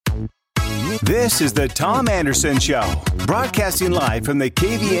This is the Tom Anderson Show, broadcasting live from the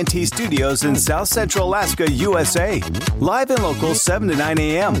KVNT studios in South Central Alaska, USA. Live and local 7 to 9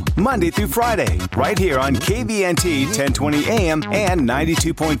 a.m., Monday through Friday, right here on KVNT 1020 a.m. and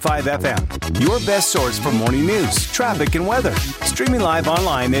 92.5 FM. Your best source for morning news, traffic, and weather. Streaming live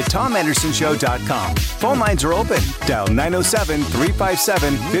online at tomandersonshow.com. Phone lines are open. Dial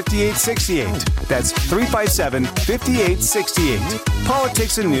 907-357-5868. That's 357-5868.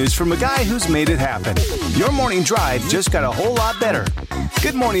 Politics and news from a guy who's made it happen. Your morning drive just got a whole lot better.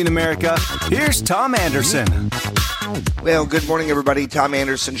 Good morning, America. Here's Tom Anderson. Well, good morning, everybody. Tom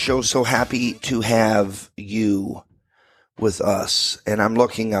Anderson Show. So happy to have you with us. And I'm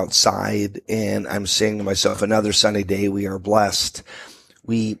looking outside and I'm saying to myself, another sunny day. We are blessed.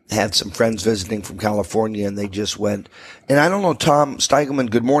 We had some friends visiting from California and they just went. And I don't know, Tom Steigelman,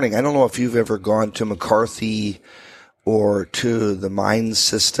 good morning. I don't know if you've ever gone to McCarthy or to the mine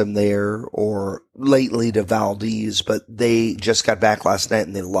system there, or lately to Valdez, but they just got back last night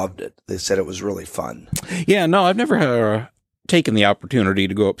and they loved it. They said it was really fun. Yeah, no, I've never taken the opportunity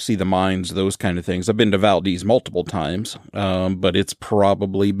to go up see the mines, those kind of things. I've been to Valdez multiple times, but it's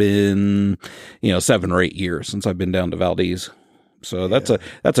probably been 7 or 8 years since I've been down to Valdez. So that's a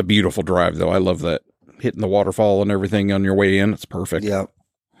beautiful drive, though. I love that, hitting the waterfall and everything on your way in. It's perfect. Yeah.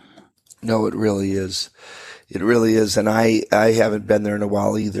 No, it really is. It really is, and I haven't been there in a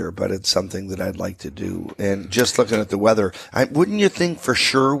while either, but it's something that I'd like to do. And just looking at the weather, wouldn't you think for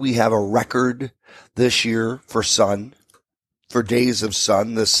sure we have a record this year for sun, for days of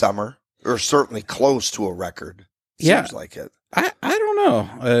sun this summer, or certainly close to a record? Seems like it. I don't know.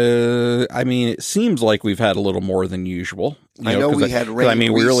 It seems like we've had a little more than usual. I know we had rain. We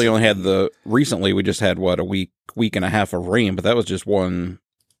really only had recently we just had a week and a half of rain, but that was just one,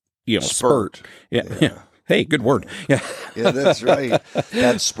 spurt. Yeah. Hey, good word. Yeah. Yeah, that's right.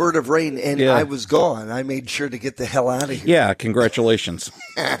 That spurt of rain, and I was gone. I made sure to get the hell out of here. Yeah, congratulations.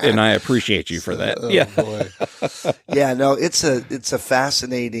 And I appreciate you for that. Boy. Yeah, no, it's a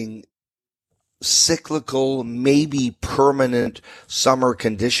fascinating cyclical, maybe permanent summer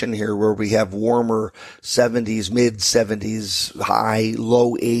condition here where we have warmer 70s, mid 70s, high,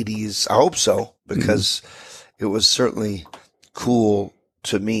 low 80s. I hope so, because it was certainly cool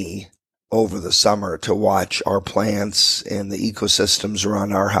to me over the summer to watch our plants and the ecosystems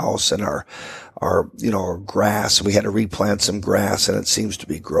around our house and our grass. We had to replant some grass and it seems to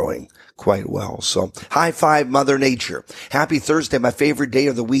be growing quite well. So high five, Mother Nature. Happy Thursday, my favorite day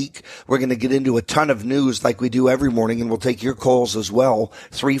of the week. We're going to get into a ton of news like we do every morning, and we'll take your calls as well.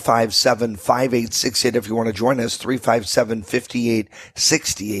 357-5868 if you want to join us,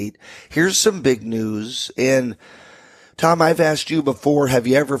 357-5868. Here's some big news. And Tom, I've asked you before, have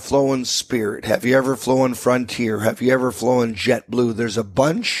you ever flown Spirit? Have you ever flown Frontier? Have you ever flown JetBlue? There's a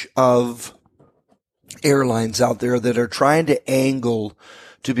bunch of airlines out there that are trying to angle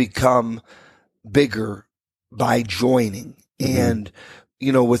to become bigger by joining. And,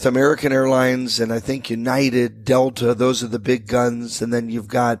 with American Airlines and I think United, Delta, those are the big guns. And then you've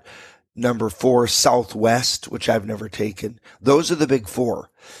got number 4, Southwest, which I've never taken. Those are the big 4.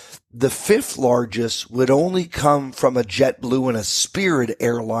 The 5th largest would only come from a JetBlue and a Spirit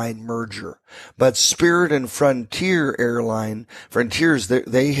airline merger. But Spirit and Frontiers,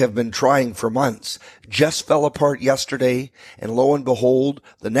 they have been trying for months. Just fell apart yesterday, and lo and behold,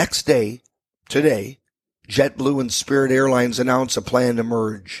 the next day, today, JetBlue and Spirit Airlines announced a plan to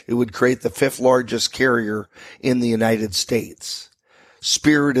merge. It would create the 5th largest carrier in the United States.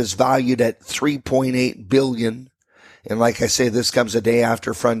 Spirit is valued at $3.8 billion. And like I say, this comes a day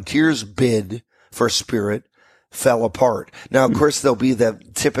after Frontier's bid for Spirit fell apart. Now, of course, there'll be the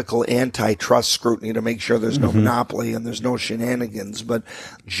typical antitrust scrutiny to make sure there's no monopoly and there's no shenanigans. But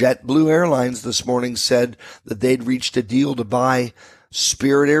JetBlue Airlines this morning said that they'd reached a deal to buy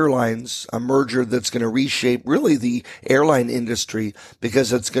Spirit Airlines, a merger that's going to reshape really the airline industry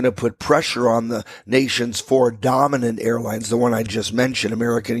because it's going to put pressure on the nation's 4 dominant airlines, the one I just mentioned,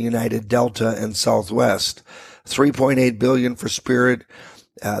 American, United, Delta, and Southwest. $3.8 billion for Spirit.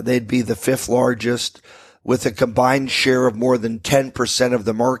 They'd be the 5th largest with a combined share of more than 10% of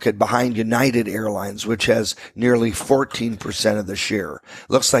the market behind United Airlines, which has nearly 14% of the share.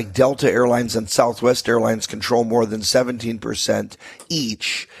 Looks like Delta Airlines and Southwest Airlines control more than 17%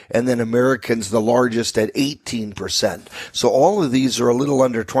 each, and then American's the largest at 18%. So all of these are a little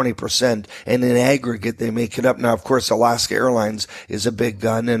under 20%, and in aggregate, they make it up. Now, of course, Alaska Airlines is a big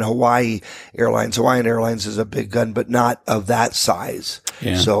gun, and Hawaiian Airlines is a big gun, but not of that size.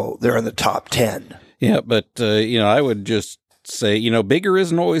 Yeah. So they're in the top 10. Yeah, but, I would just it's, bigger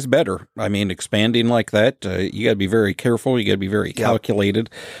isn't always better. I mean, expanding like that, you got to be very careful. You got to be very calculated,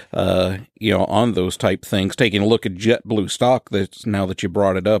 on those type things. Taking a look at JetBlue stock, now that you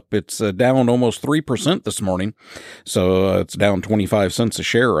brought it up, it's down almost 3% this morning. So it's down 25 cents a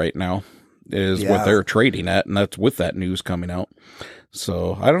share right now is what they're trading at. And that's with that news coming out.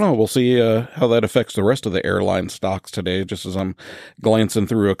 So I don't know. We'll see how that affects the rest of the airline stocks today. Just as I'm glancing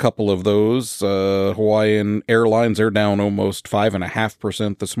through a couple of those, Hawaiian Airlines, they're down almost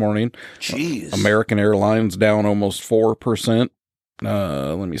 5.5% this morning. Jeez. American Airlines down almost 4%.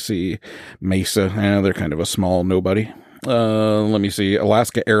 Let me see. Mesa, they're kind of a small nobody. Let me see.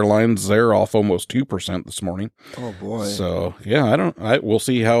 Alaska Airlines, they're off almost 2% this morning. Oh boy. So yeah, we'll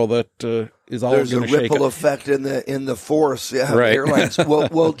see how that is all going to shake. There's a ripple effect in the force. Yeah, right. Airlines.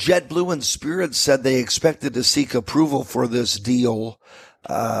 well, JetBlue and Spirit said they expected to seek approval for this deal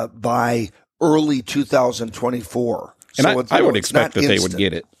by early 2024. And so I would expect that they would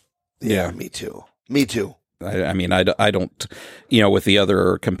get it. Yeah, me too. Me too. I mean, I don't, with the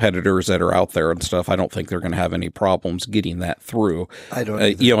other competitors that are out there and stuff, I don't think they're going to have any problems getting that through. I don't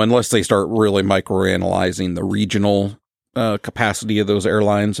unless they start really microanalyzing the regional capacity of those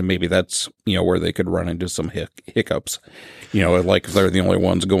airlines. And maybe that's, where they could run into some hiccups, like if they're the only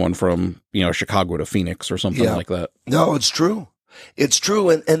ones going from, Chicago to Phoenix or something like that. No, it's true. It's true.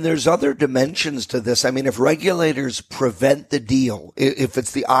 And there's other dimensions to this. I mean, if regulators prevent the deal, if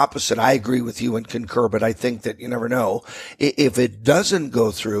it's the opposite, I agree with you and concur, but I think that you never know. If it doesn't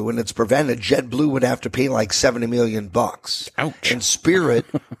go through and it's prevented, JetBlue would have to pay like $70 million. Ouch. And Spirit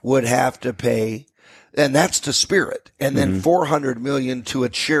would have to pay, and that's to Spirit, and then $400 million to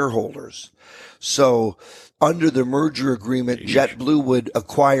its shareholders. So under the merger agreement, JetBlue would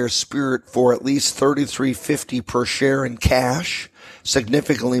acquire Spirit for at least $33.50 per share in cash,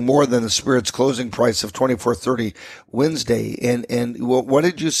 significantly more than the Spirit's closing price of $24.30 Wednesday. And what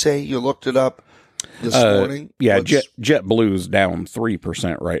did you say? You looked it up this morning? Yeah, JetBlue's down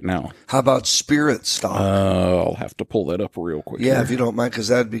 3% right now. How about Spirit stock? I'll have to pull that up real quick. Yeah, here. if you don't mind, because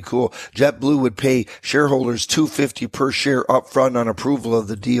that'd be cool. JetBlue would pay shareholders $2.50 per share upfront on approval of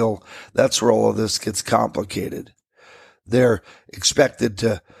the deal. That's where all of this gets complicated. They're expected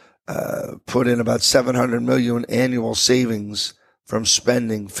to put in about $700 million annual savings from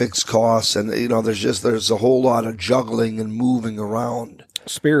spending fixed costs, and there's a whole lot of juggling and moving around.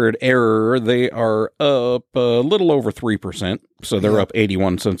 Spirit Air, they are up a little over 3%. So they're up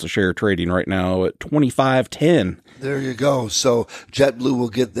 81 cents a share, trading right now at $25.10. There you go. So JetBlue will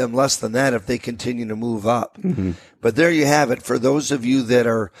get them less than that if they continue to move up. Mm-hmm. But there you have it. For those of you that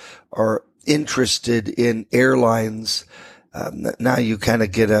are interested in airlines, now you kind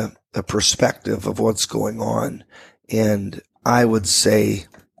of get a perspective of what's going on. And I would say,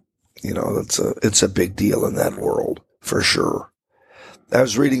 it's a big deal in that world for sure. I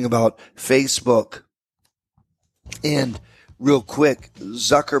was reading about Facebook, and real quick,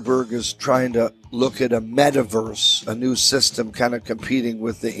 Zuckerberg is trying to look at a metaverse, a new system kind of competing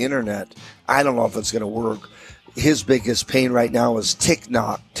with the internet. I don't know if it's going to work. His biggest pain right now is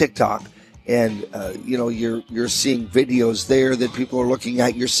TikTok. And, you're seeing videos there that people are looking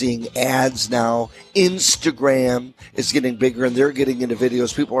at. You're seeing ads now. Instagram is getting bigger, and they're getting into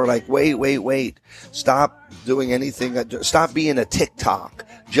videos. People are like, wait. Stop doing anything. Stop being a TikTok.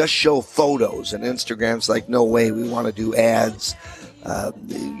 Just show photos. And Instagram's like, no way, we want to do ads.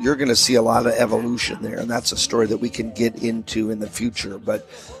 You're going to see a lot of evolution there, and that's a story that we can get into in the future. But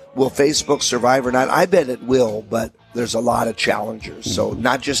will Facebook survive or not? I bet it will, but there's a lot of challengers. So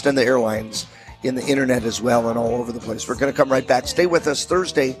not just in the airlines, in the internet as well, and all over the place. We're going to come right back. Stay with us.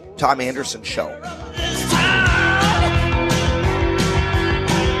 Thursday, Tom Anderson Show.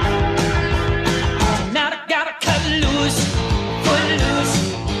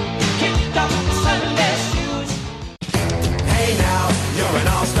 Hey now, you're an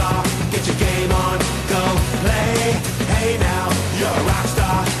all-star. Get your game on, go play. Hey now, you're a rock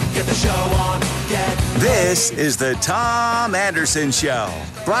star. Get the show on, This is the Tom Anderson Show,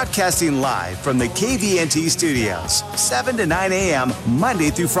 broadcasting live from the KVNT studios, 7 to 9 a.m., Monday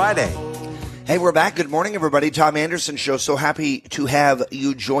through Friday. Hey, we're back. Good morning, everybody. Tom Anderson Show. So happy to have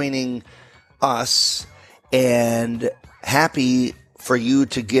you joining us, and happy for you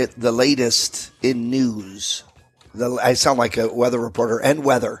to get the latest in news. I sound like a weather reporter, and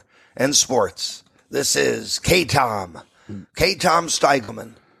weather and sports. This is K-Tom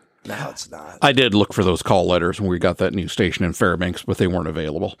Steigelman. No, it's not. I did look for those call letters when we got that new station in Fairbanks, but they weren't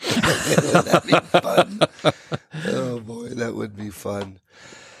available. That'd be fun. Oh, boy, that would be fun.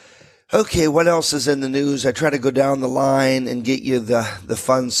 Okay, what else is in the news? I try to go down the line and get you the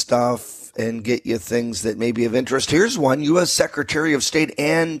fun stuff. stuff and get you things that may be of interest. Here's one. U.S. Secretary of State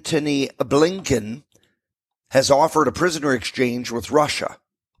Antony Blinken has offered a prisoner exchange with Russia.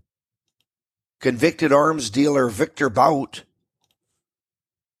 Convicted arms dealer Victor Bout,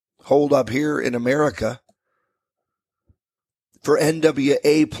 holed up here in America, for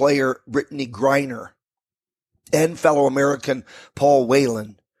NWA player Brittany Griner and fellow American Paul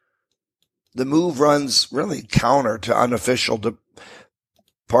Whelan. The move runs really counter to unofficial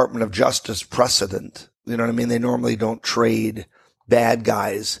Department of Justice precedent. You know what I mean? They normally don't trade bad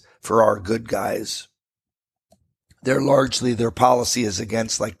guys for our good guys. Their policy is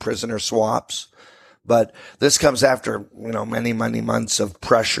against like prisoner swaps. But this comes after, many months of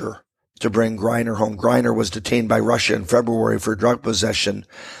pressure to bring Griner home. Griner was detained by Russia in February for drug possession.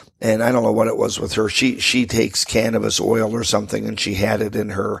 And I don't know what it was with her. She takes cannabis oil or something, and she had it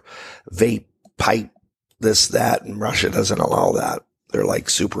in her vape pipe, this, that, and Russia doesn't allow that. They're like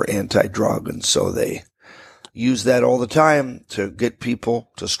super anti-drug, and so they use that all the time to get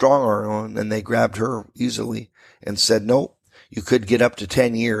people to strong arm, and they grabbed her easily and said, nope, you could get up to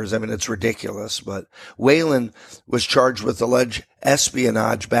 10 years. I mean, it's ridiculous. But Whelan was charged with alleged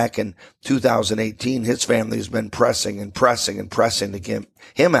espionage back in 2018. His family has been pressing to get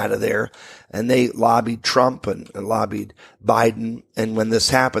him out of there. And they lobbied Trump and lobbied Biden. And when this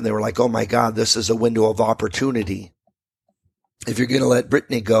happened, they were like, oh my God, this is a window of opportunity. If you're going to let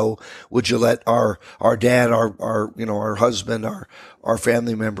Brittany go, would you let our dad, our husband, our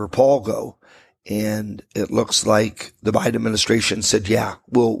family member Paul go? And it looks like the Biden administration said, yeah,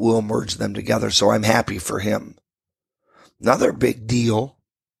 we'll merge them together. So I'm happy for him. Another big deal.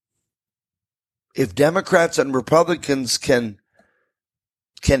 If Democrats and Republicans can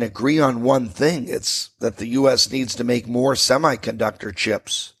agree on one thing, it's that the U.S. needs to make more semiconductor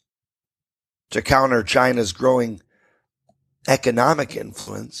chips to counter China's growing economic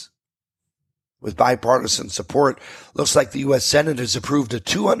influence. With bipartisan support, looks like the U.S. Senate has approved a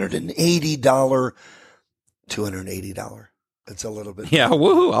 $280. It's a little bit. Yeah,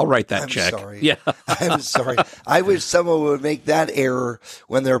 woohoo! I'll write that I'm check. Sorry. Yeah, I'm sorry. I wish someone would make that error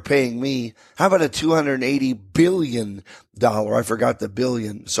when they're paying me. How about a $280 billion? I forgot the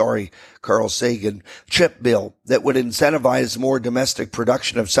billion. Sorry, Carl Sagan. Chip bill that would incentivize more domestic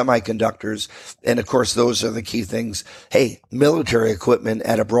production of semiconductors. And of course, those are the key things. Hey, military equipment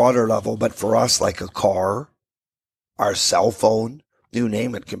at a broader level, but for us, like a car, our cell phone, you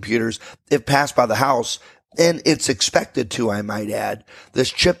name it, computers, if passed by the House. And it's expected to, I might add. This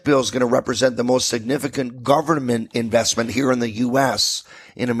chip bill is going to represent the most significant government investment here in the U.S.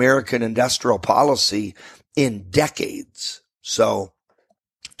 in American industrial policy in decades. So,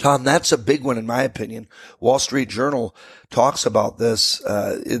 Tom, that's a big one in my opinion. Wall Street Journal talks about this.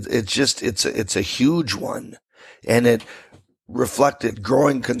 It's a huge one. And it reflected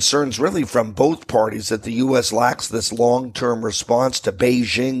growing concerns really from both parties that the U.S. lacks this long-term response to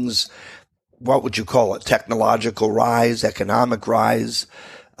Beijing's, what would you call it? Technological rise, economic rise,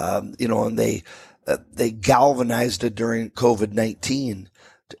 and they galvanized it during COVID-19.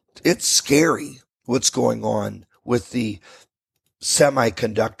 It's scary what's going on with the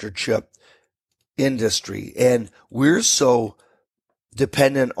semiconductor chip industry. And we're so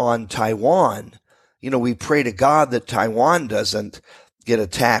dependent on Taiwan. We pray to God that Taiwan doesn't get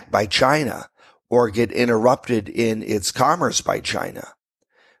attacked by China or get interrupted in its commerce by China.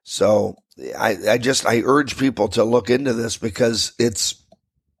 So I urge people to look into this because it's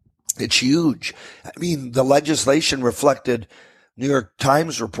huge. I mean, the legislation reflected, New York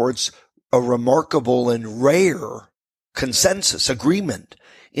Times reports, a remarkable and rare consensus agreement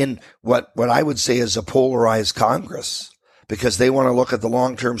in what I would say is a polarized Congress, because they want to look at the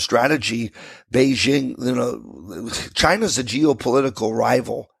long-term strategy. Beijing, China's a geopolitical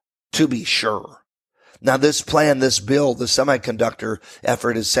rival, to be sure. Now, this bill, the semiconductor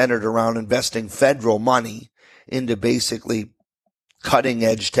effort is centered around investing federal money into basically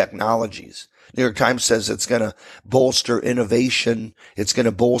cutting-edge technologies. New York Times says it's going to bolster innovation. It's going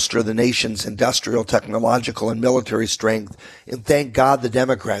to bolster the nation's industrial, technological, and military strength. And thank God the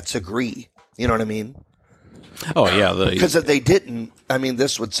Democrats agree. You know what I mean? Oh, yeah. Because if they didn't,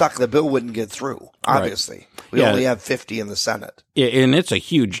 this would suck. The bill wouldn't get through, obviously. Right. We only have 50 in the Senate. And it's a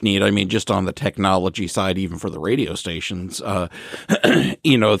huge need. Just on the technology side, even for the radio stations,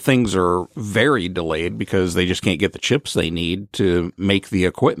 things are very delayed because they just can't get the chips they need to make the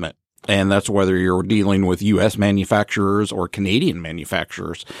equipment. And that's whether you're dealing with U.S. manufacturers or Canadian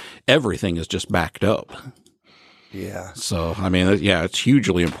manufacturers. Everything is just backed up. Yeah. So, it's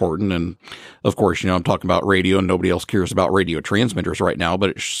hugely important. And of course, I'm talking about radio and nobody else cares about radio transmitters right now,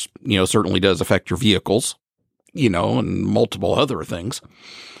 but it, certainly does affect your vehicles, and multiple other things.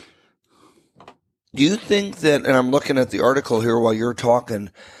 Do you think that, and I'm looking at the article here while you're talking,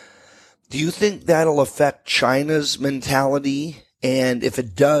 do you think that'll affect China's mentality? And if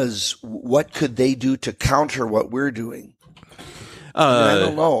it does, what could they do to counter what we're doing? I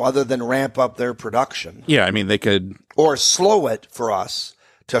don't know, other than ramp up their production. Yeah, I mean, they could. Or slow it for us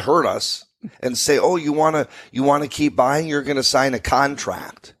to hurt us and say, oh, you want to keep buying? You're going to sign a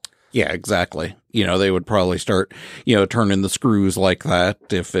contract. Yeah, exactly. They would probably start, turning the screws like that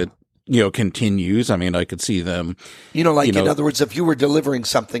if it, continues. I mean, I could see them. In other words, if you were delivering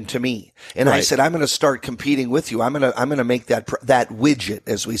something to me and I said, I'm going to start competing with you, I'm going to make that widget,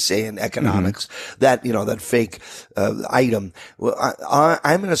 as we say in economics, that fake item. Well,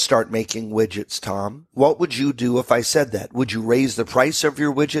 I'm going to start making widgets, Tom. What would you do if I said that? Would you raise the price of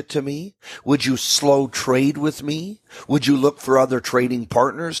your widget to me? Would you slow trade with me? Would you look for other trading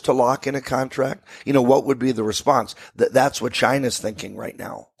partners to lock in a contract? What would be the response? That's what China's thinking right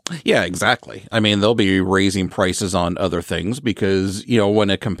now. Yeah, exactly. I mean, they'll be raising prices on other things because, when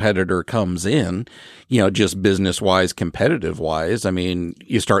a competitor comes in, just business-wise, competitive-wise, I mean,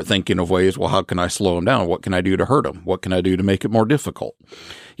 you start thinking of ways, well, how can I slow them down? What can I do to hurt them? What can I do to make it more difficult?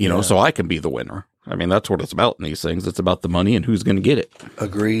 So I can be the winner. I mean, that's what it's about in these things. It's about the money and who's going to get it.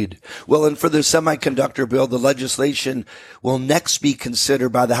 Agreed. Well, and for the semiconductor bill, the legislation will next be considered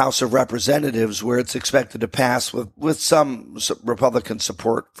by the House of Representatives, where it's expected to pass with some Republican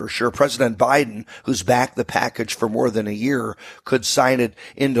support for sure. President Biden, who's backed the package for more than a year, could sign it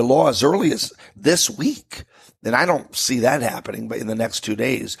into law as early as this week. And I don't see that happening, but in the next 2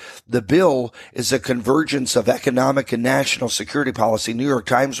 days. The bill is a convergence of economic and national security policy. New York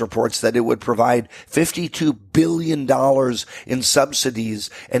Times reports that it would provide $52 billion in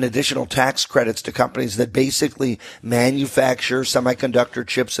subsidies and additional tax credits to companies that basically manufacture semiconductor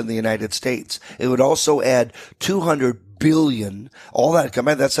chips in the United States. It would also add $200 billion, all that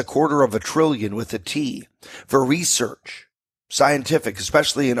combined, that's $250 billion with a T, for research. Scientific,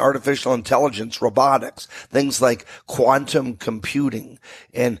 especially in artificial intelligence, robotics, things like quantum computing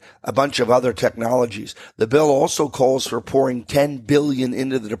and a bunch of other technologies. The bill also calls for pouring $10 billion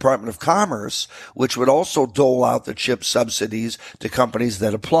into the Department of Commerce, which would also dole out the chip subsidies to companies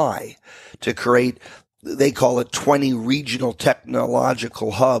that apply to create, they call it 20 regional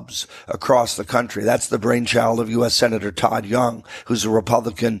technological hubs across the country. That's the brainchild of U.S. Senator Todd Young, who's a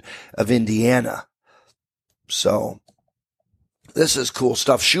Republican of Indiana. So this is cool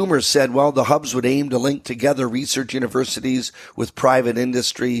stuff. Schumer said, well, the hubs would aim to link together research universities with private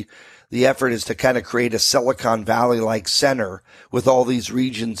industry. The effort is to kind of create a Silicon Valley-like center with all these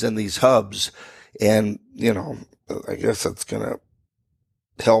regions and these hubs. And, I guess that's going to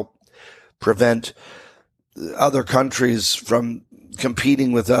help prevent other countries from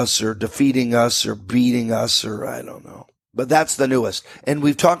competing with us or defeating us or beating us, or I don't know. But that's the newest. And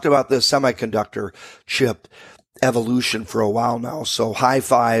we've talked about this semiconductor chip evolution for a while now. So high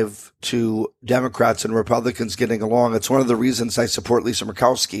five to Democrats and Republicans getting along. It's one of the reasons I support Lisa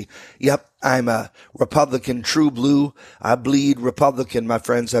Murkowski. Yep, I'm a Republican, true blue. I bleed Republican, my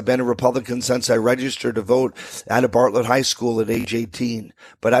friends. I've been a Republican since I registered to vote out of Bartlett High School at age 18.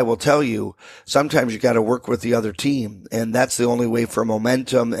 But I will tell you, sometimes you got to work with the other team. And that's the only way for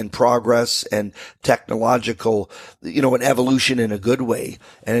momentum and progress and technological, an evolution in a good way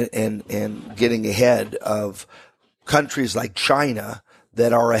and getting ahead of countries like China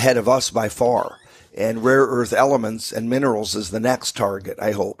that are ahead of us by far. And rare earth elements and minerals is the next target,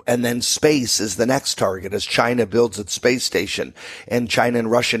 I hope. And then space is the next target as China builds its space station, and China and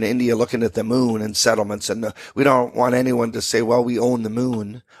Russia and India looking at the moon and settlements. And we don't want anyone to say, well, we own the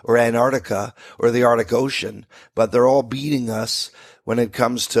moon or Antarctica or the Arctic Ocean, but they're all beating us when it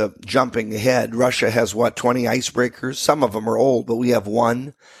comes to jumping ahead. Russia has 20 icebreakers? Some of them are old, but we have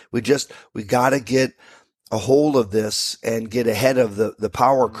one. We got to get a hold of this and get ahead of the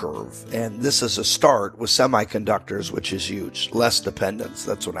power curve. And this is a start with semiconductors, which is huge. Less dependence.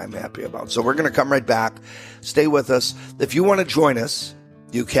 That's what I'm happy about. So we're going to come right back. Stay with us. If you want to join us,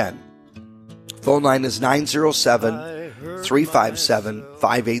 you can. Phone line is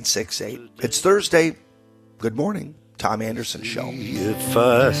 907-357-5868. It's Thursday. Good morning. Tom Anderson Show. If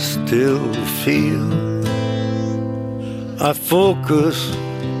I still feel, I focus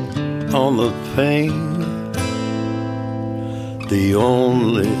on the pain. The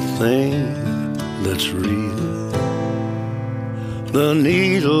only thing that's real. The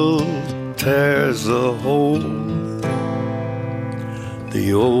needle tears a hole.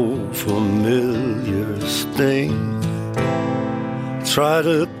 The old familiar sting. Try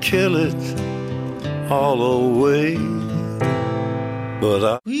to kill it all away, but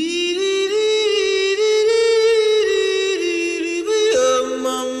I...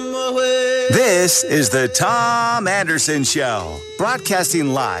 This is the Tom Anderson Show,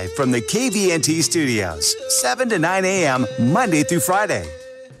 broadcasting live from the KVNT studios, 7 to 9 a.m., Monday through Friday.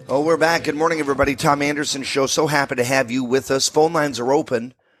 Oh, we're back. Good morning, everybody. Tom Anderson Show. So happy to have you with us. Phone lines are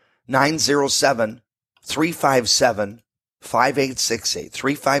open, 907-357-5868,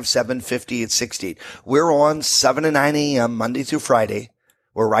 357-5868. We're on 7 to 9 a.m., Monday through Friday.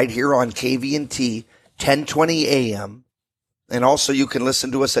 We're right here on KVNT, 1020 a.m., and also you can listen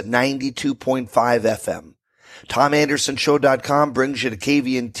to us at 92.5 FM. TomAndersonShow.com brings you to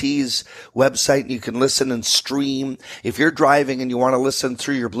KVNT's website, and you can listen and stream. If you're driving and you want to listen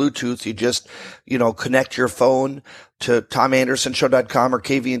through your Bluetooth, you just, connect your phone to TomAndersonShow.com or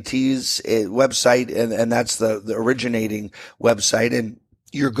KVNT's website, and that's the originating website, and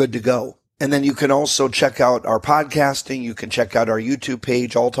you're good to go. And then you can also check out our podcasting. You can check out our YouTube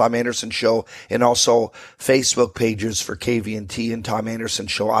page, All Tom Anderson Show, and also Facebook pages for KVNT and Tom Anderson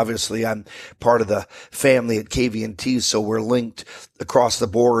Show. Obviously, I'm part of the family at KVNT, so we're linked across the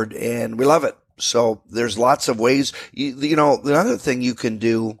board, and we love it. So there's lots of ways. The other thing you can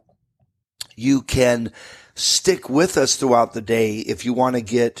do, you can stick with us throughout the day if you want to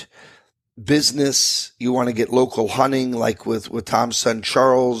get business, you want to get local hunting like with Tom's son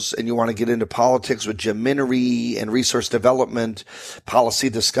Charles, and you want to get into politics with Jim Minery and resource development, policy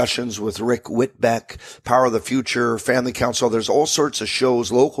discussions with Rick Whitbeck, Power of the Future, Family Council. There's all sorts of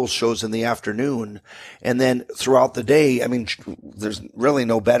shows, local shows in the afternoon. And then throughout the day, there's really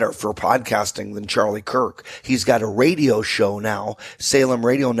no better for podcasting than Charlie Kirk. He's got a radio show now. Salem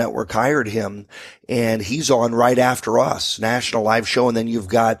Radio Network hired him, and he's on right after us, national live show. And then you've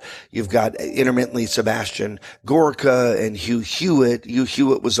got intermittently Sebastian Gorka and Hugh Hewitt. Hugh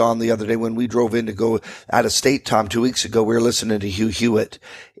Hewitt was on the other day when we drove in to go out of state, Tom, 2 weeks ago. We were listening to Hugh Hewitt,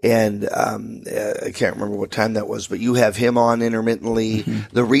 and I can't remember what time that was, but you have him on intermittently.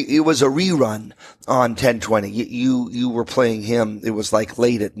 Mm-hmm. It was a rerun on 1020. You were playing him. It was like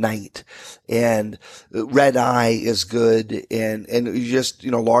late at night, and Red Eye is good, and you just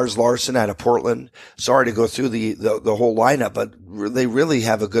Lars Larson out of Portland. Sorry to go through the whole lineup, but they really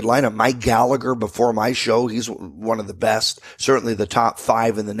have a good lineup. Mike Gallagher before my show, he's one of the best, certainly the top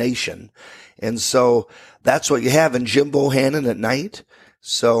 5 in the nation. And so that's what you have. And Jim Bohannon at night.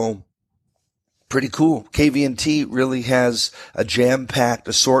 So pretty cool. KVNT really has a jam-packed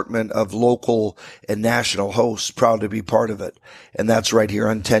assortment of local and national hosts. Proud to be part of it. And that's right here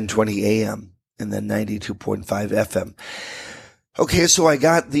on 1020 AM and then 92.5 FM. Okay, so I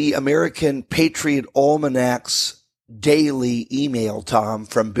got the American Patriot Almanac's daily email, Tom,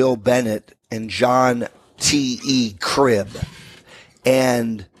 from Bill Bennett and John T.E. Cribb.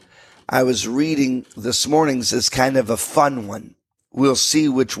 And I was reading this morning's as kind of a fun one. We'll see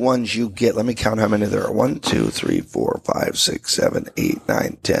which ones you get. Let me count how many there are. 1, 2, 3, 4, 5, 6, 7, 8,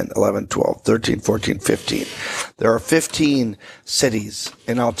 9, 10, 11, 12, 13, 14, 15. There are 15 cities,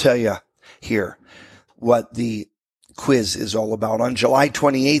 and I'll tell you here what the quiz is all about. On July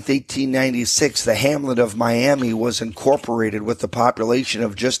 28th, 1896, the hamlet of Miami was incorporated with a population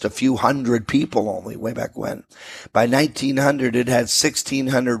of just a few hundred people only, way back when. By 1900, it had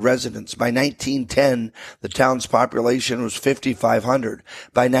 1,600 residents. By 1910, the town's population was 5,500.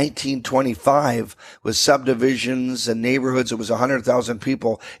 By 1925, with subdivisions and neighborhoods, it was 100,000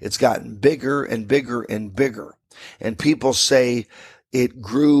 people. It's gotten bigger and bigger and bigger. And people say it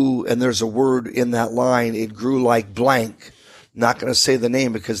grew, and there's a word in that line, it grew like blank. Not going to say the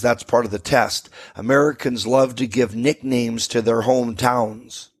name because that's part of the test. Americans love to give nicknames to their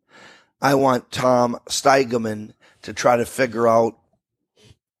hometowns. I want Tom Steigerman to try to figure out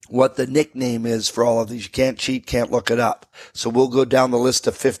what the nickname is for all of these. You can't cheat, can't look it up. So we'll go down the list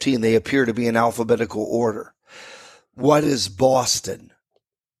of 15. They appear to be in alphabetical order. What is Boston?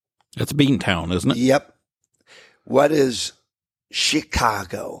 It's Beantown, isn't it? Yep. What is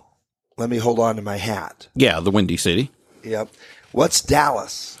Chicago? Let me hold on to my hat. Yeah, the Windy City. Yep. What's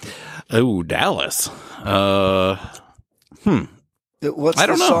Dallas? Oh, Dallas. What's I don't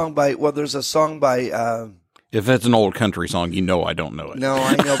the know. song by? Well, there's a song by. If it's an old country song, I don't know it. No,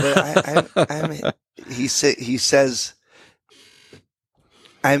 I know, but he says,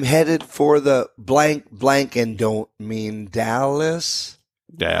 I'm headed for the blank blank and don't mean Dallas.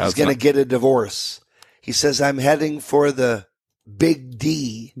 Yeah, he's going to get a divorce. He says, I'm heading for the Big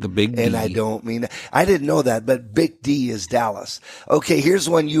D. The Big D. And I don't mean, I didn't know that, but Big D is Dallas. Okay, here's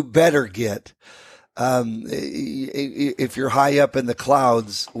one you better get. If you're high up in the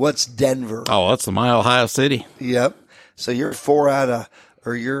clouds, what's Denver? Oh, that's the Mile High City. Yep. So you're 3 out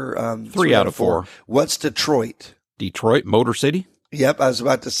of 4. What's Detroit? Detroit, Motor City? Yep, I was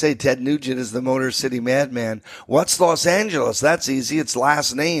about to say Ted Nugent is the Motor City Madman. What's Los Angeles? That's easy. It's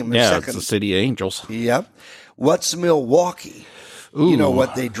last name. Yeah, it's the City of Angels. Yep. What's Milwaukee? Ooh. You know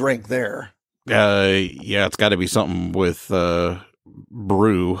what they drink there. Yeah, it's got to be something with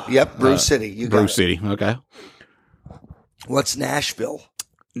brew. Yep, Brew City. You got Brew it. City. Okay. What's Nashville?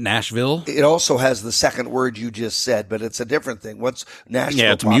 Nashville. It also has the second word you just said, but it's a different thing. What's Nashville?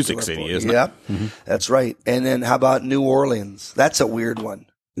 Yeah, it's Music popular City, for? isn't it? Yep, Mm-hmm. that's right. And then how about New Orleans? That's a weird one.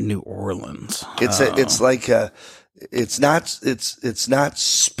 New Orleans. It's not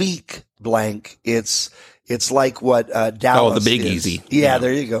speak blank. It's like what Dallas. Oh, the Big is. Easy. Yeah,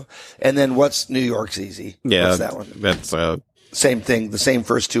 there you go. And then what's New York's easy? Yeah, What's that one? That's Same thing. The same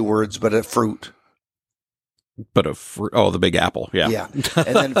first two words, but a fruit. but the Big Apple. Yeah. Yeah.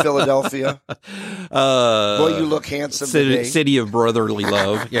 And then Philadelphia. Boy, you look handsome today. City of brotherly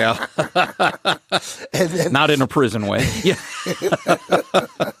love. Yeah. And then Not in a prison way. Yeah.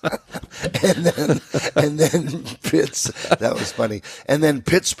 and then that was funny. And then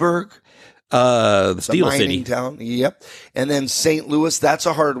Pittsburgh, The Steel mining City. town. Yep. And then St. Louis, that's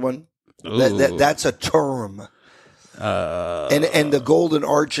a hard one. That's a term. And the Golden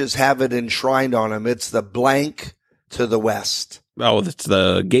Arches have it enshrined on them. It's the blank to the west. Oh, it's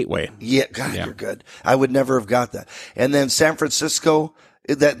the Gateway. Yeah, God, Yeah. you're good. I would never have got that. And then San Francisco,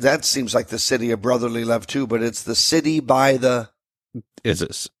 that seems like the city of brotherly love too, but it's the city by the Is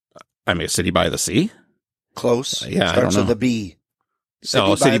it? I mean, City by the Sea. close. Yeah, I Starts don't with know. a B.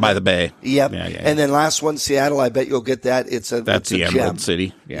 City by the Bay. Yep. Yeah, yeah. And then last one, Seattle. I bet you'll get that. That's it's the a Emerald gem.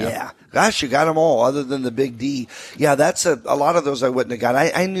 City. Yeah. Gosh, you got them all other than the Big D. Yeah, that's a lot of those I wouldn't have got.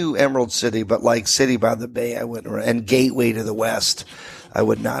 I knew Emerald City, but like City by the Bay, I wouldn't. And Gateway to the West, I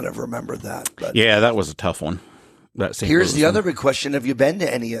would not have remembered that. But Yeah, that was a tough one. That St. here's Louis the one. other big question. Have you been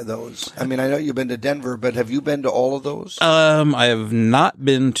to any of those? I mean, I know you've been to Denver, but have you been to all of those? I have not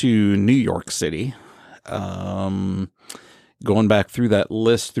been to New York City. Going back through that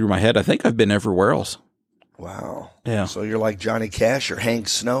list through my head, I think I've been everywhere else. Wow. Yeah. So you're like Johnny Cash or Hank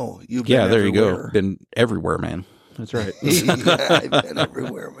Snow. You've been Yeah, there you everywhere. go. Been everywhere, man. That's right. Yeah, I've been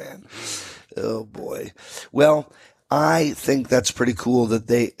everywhere, man. Oh boy. Well, I think that's pretty cool that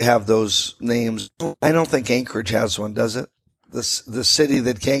they have those names. I don't think Anchorage has one, does it? The city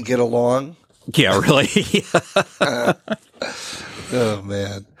that can't get along. Yeah, really. Oh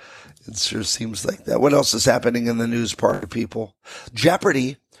man, it sure seems like that. What else is happening in the news part of people?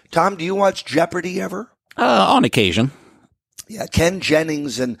 Jeopardy. Tom, do you watch Jeopardy ever? On occasion. Yeah, Ken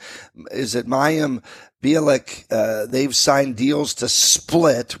Jennings and is it Mayim Bialik? They've signed deals to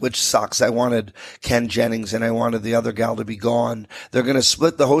split, which sucks. I wanted Ken Jennings and I wanted the other gal to be gone. They're going to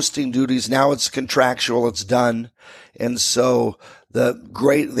split the hosting duties. Now it's contractual. It's done. And so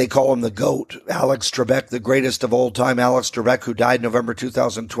they call him the GOAT, Alex Trebek, the greatest of all time. Alex Trebek, who died November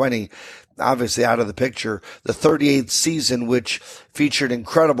 2020, obviously out of the picture. The 38th season, which featured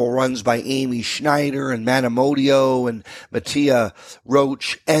incredible runs by Amy Schneider and Manamodio and Mattia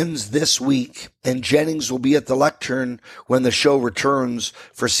Roach, ends this week. And Jennings will be at the lectern when the show returns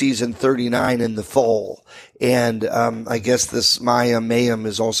for season 39 in the fall. And I guess this Maya Mayhem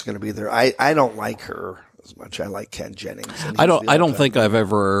is also going to be there. I don't like her as much. I like Ken Jennings. I don't think I've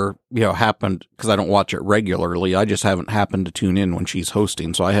ever, happened, because I don't watch it regularly. I just haven't happened to tune in when she's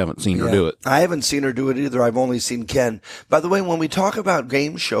hosting, so I haven't seen her do it. I haven't seen her do it either. I've only seen Ken. By the way, when we talk about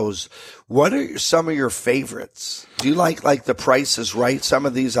game shows, what are some of your favorites? Do you like The Price is Right? Some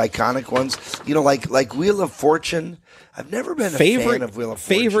of these iconic ones, like Wheel of Fortune. I've never been a fan of Wheel of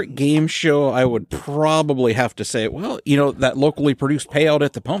Fortune. Favorite game show, I would probably have to say, that locally produced Payout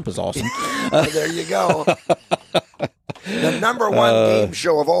at the Pump is awesome. There you go. The number one game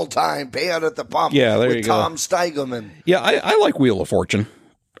show of all time, Payout at the Pump. Yeah, there with you go. Tom Steigelman. Yeah, I like Wheel of Fortune.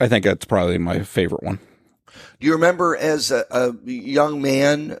 I think that's probably my favorite one. Do you remember as a young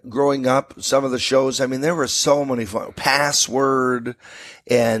man growing up, some of the shows? I mean, there were so many fun. Password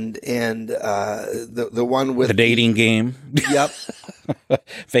and the one with The Dating Game. Yep.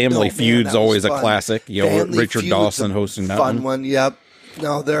 Family Oh, man, Feud's that was always a fun. classic. Family Richard Feud's Dawson a hosting that fun one. one. Yep.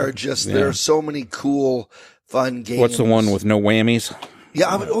 No, there are so many cool, fun games. What's the one with no whammies?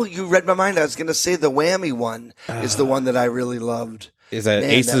 Yeah. You read my mind. I was going to say the Whammy one is the one that I really loved. Is that Man,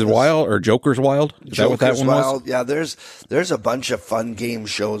 Aces that was- Wild or Joker's Wild? Is that what that one was? Wild. Yeah, there's a bunch of fun game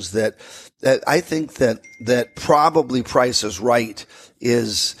shows that I think that probably Price is Right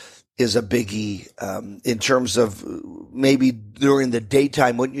is a biggie in terms of maybe during the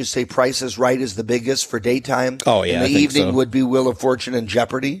daytime. Wouldn't you say Price is Right is the biggest for daytime? Oh, yeah, And I the think evening so. would be Wheel of Fortune and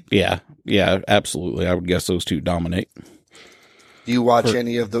Jeopardy. Yeah, absolutely. I would guess those two dominate. Do you watch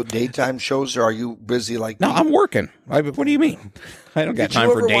any of the daytime shows, or are you busy like No, me? I'm working. What do you mean? I don't got Did you time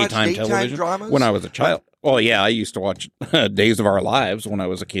for ever watch daytime daytime television. dramas? When I was a child. Oh, yeah, I used to watch Days of Our Lives when I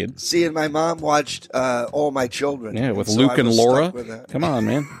was a kid. See, and my mom watched All My Children. Yeah, with so Luke I and was Laura. stuck with that. Come on,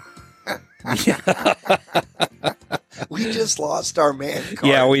 man. We just lost our man card.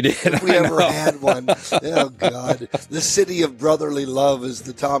 Yeah, we did. If we I ever know. had one. Oh, God. The city of brotherly love is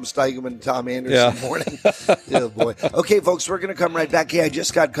the Tom Steigerman, Tom Anderson morning. Oh, boy. Okay, folks, we're going to come right back. Hey, I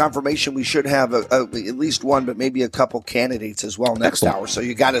just got confirmation we should have at least one, but maybe a couple candidates as well next Excellent. hour. So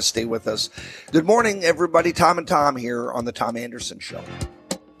you got to stay with us. Good morning, everybody. Tom and Tom here on the Tom Anderson Show.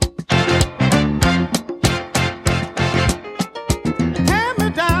 Hand me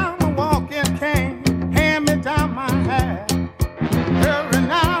down my walking cane, hand me down my hat. Hurry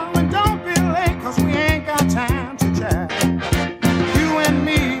now and don't be late, 'cause we ain't got time to chat. You and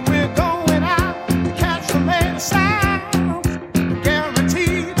me, we're going out to catch the latest sounds.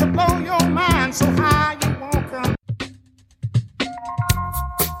 Guaranteed to blow your mind so high you won't come.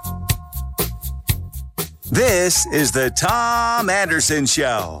 This is the Tom Anderson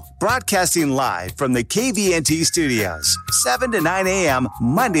Show, broadcasting live from the KVNT studios, 7 to 9 a.m.,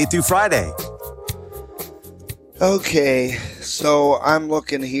 Monday through Friday. Okay, so I'm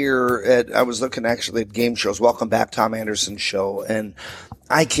looking here I was looking actually at game shows. Welcome back, Tom Anderson Show. And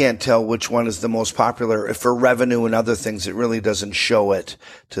I can't tell which one is the most popular. For revenue and other things, it really doesn't show it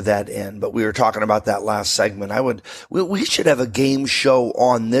to that end. But we were talking about that last segment. We should have a game show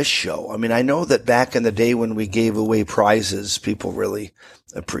on this show. I mean, I know that back in the day when we gave away prizes, people really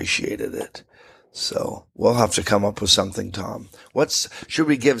appreciated it. So we'll have to come up with something, Tom. Should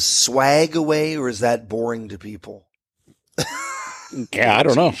we give swag away, or is that boring to people? Yeah, I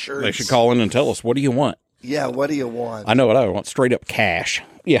don't know. T-shirts. They should call in and tell us, what do you want? Yeah, what do you want? I know what I want. Straight up cash.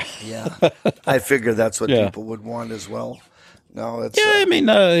 Yeah. Yeah, I figure that's what Yeah. people would want as well. No, it's Yeah, I mean,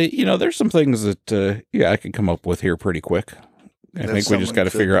 there's some things that, I can come up with here pretty quick. I think we someone just got to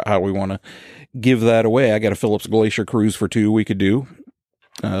could- figure out how we want to give that away. I got a Phillips Glacier cruise for 2 we could do.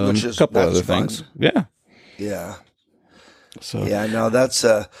 Which A is- couple that's other fun. things. Yeah. yeah, So yeah. No, that's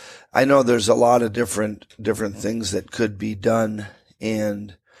I know there's a lot of different things that could be done,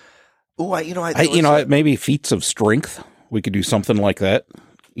 and maybe feats of strength. We could do something like that.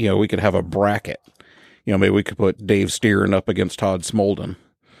 We could have a bracket. Maybe we could put Dave Steeren up against Todd Smolden.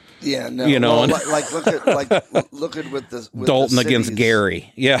 yeah, no, well, look at with Dalton the against cities.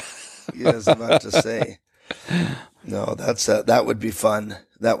 Gary. Yeah. Yeah, I was about to say. No, that would be fun.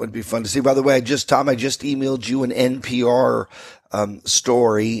 That would be fun to see. By the way, I just emailed you an NPR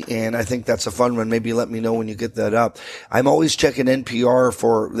story, and I think that's a fun one. Maybe let me know when you get that up. I'm always checking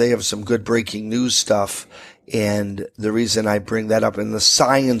NPR they have some good breaking news stuff. And the reason I bring that up, in the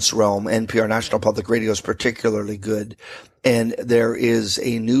science realm, NPR National Public Radio is particularly good. And there is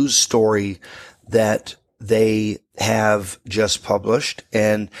a news story that they have just published,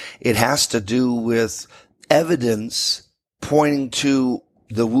 and it has to do with evidence pointing to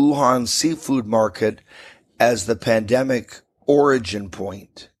the Wuhan seafood market as the pandemic origin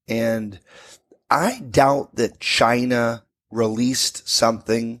point. And I doubt that China released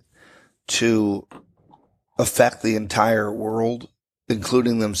something to affect the entire world,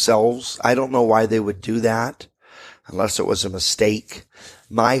 including themselves. I don't know why they would do that unless it was a mistake.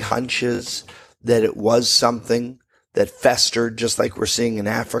 My hunch is that it was something that festered, just like we're seeing in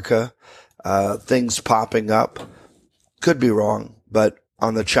Africa, things popping up. Could be wrong, but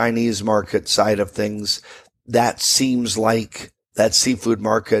on the Chinese market side of things, that seems like that seafood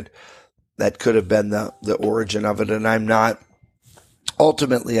market, that could have been the origin of it. And I'm not,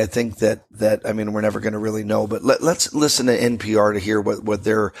 ultimately, I think that we're never going to really know, but let's listen to NPR to hear what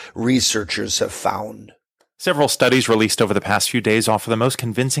their researchers have found. Several studies released over the past few days offer the most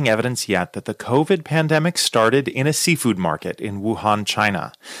convincing evidence yet that the COVID pandemic started in a seafood market in Wuhan,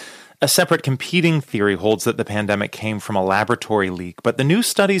 China. A separate competing theory holds that the pandemic came from a laboratory leak, but the new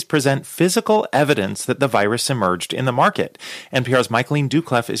studies present physical evidence that the virus emerged in the market. NPR's Michaeline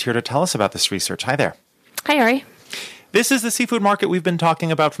Duclef is here to tell us about this research. Hi there. Hi, Ari. This is the seafood market we've been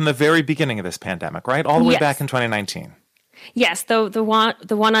talking about from the very beginning of this pandemic, right? All the way Yes. back in 2019. Yes, the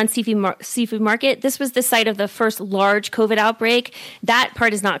one on seafood market. This was the site of the first large COVID outbreak. That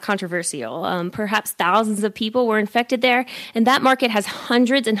part is not controversial. Perhaps thousands of people were infected there, and that market has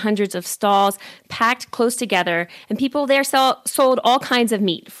hundreds and hundreds of stalls packed close together, and people there sold all kinds of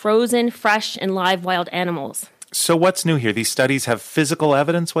meat, frozen, fresh, and live wild animals. So what's new here? These studies have physical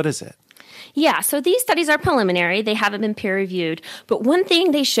evidence? What is it? Yeah, so these studies are preliminary. They haven't been peer-reviewed. But one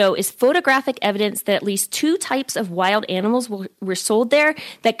thing they show is photographic evidence that at least 2 types of wild animals were sold there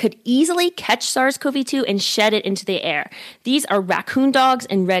that could easily catch SARS-CoV-2 and shed it into the air. These are raccoon dogs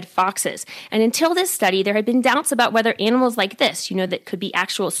and red foxes. And until this study, there had been doubts about whether animals like this, that could be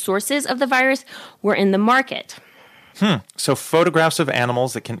actual sources of the virus, were in the market. So photographs of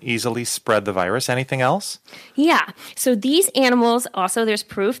animals that can easily spread the virus. Anything else? Yeah. So these animals, also there's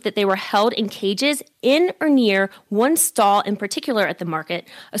proof that they were held in cages in or near one stall in particular at the market,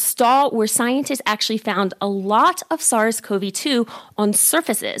 a stall where scientists actually found a lot of SARS-CoV-2 on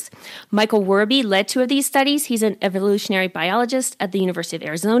surfaces. Michael Werby led 2 of these studies. He's an evolutionary biologist at the University of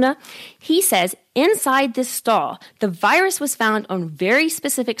Arizona. He says inside this stall, the virus was found on very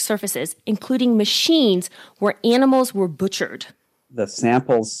specific surfaces, including machines where animals were butchered. The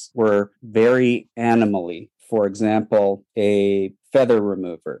samples were very animal-y. For example, a feather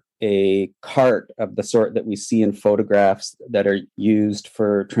remover, a cart of the sort that we see in photographs that are used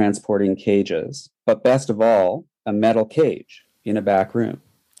for transporting cages. But best of all, a metal cage in a back room.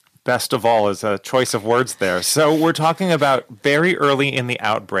 Best of all is a choice of words there. So we're talking about very early in the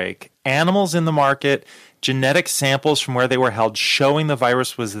outbreak, animals in the market, genetic samples from where they were held showing the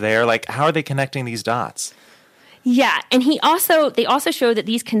virus was there. Like, how are they connecting these dots? Yeah, and they also show that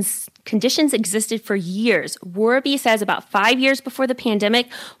these conditions existed for years. Werby says about 5 years before the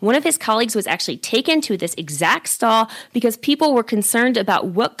pandemic, one of his colleagues was actually taken to this exact stall because people were concerned about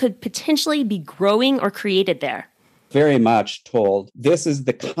what could potentially be growing or created there. Very much told, this is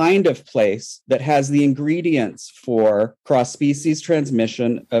the kind of place that has the ingredients for cross-species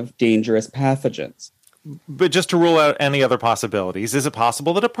transmission of dangerous pathogens. But just to rule out any other possibilities, is it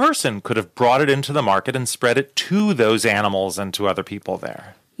possible that a person could have brought it into the market and spread it to those animals and to other people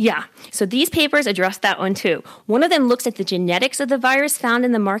there? Yeah, so these papers address that one too. One of them looks at the genetics of the virus found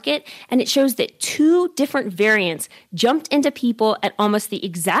in the market, and it shows that 2 different variants jumped into people at almost the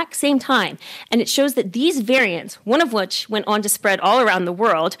exact same time. And it shows that these variants, one of which went on to spread all around the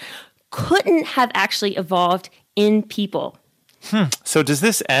world, couldn't have actually evolved in people. So does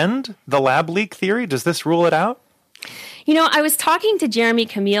this end the lab leak theory? Does this rule it out? I was talking to Jeremy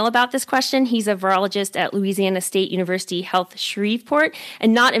Camille about this question. He's a virologist at Louisiana State University Health Shreveport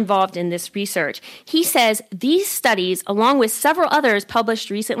and not involved in this research. He says these studies, along with several others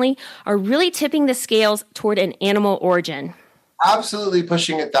published recently, are really tipping the scales toward an animal origin. Absolutely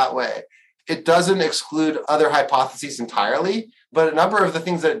pushing it that way. It doesn't exclude other hypotheses entirely, but a number of the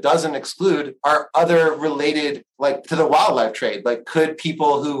things that it doesn't exclude are other related, like to the wildlife trade. Like, could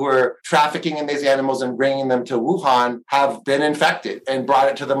people who were trafficking in these animals and bringing them to Wuhan have been infected and brought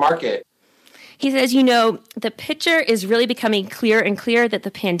it to the market? He says, the picture is really becoming clearer and clearer that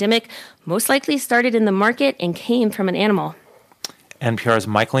the pandemic most likely started in the market and came from an animal. NPR's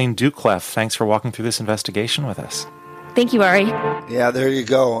Michaeline Doucleff, thanks for walking through this investigation with us. Thank you, Ari. Yeah, there you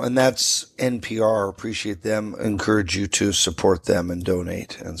go. And that's NPR. Appreciate them. Encourage you to support them and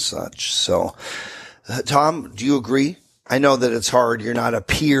donate and such. So, Tom, do you agree? I know that it's hard. You're not a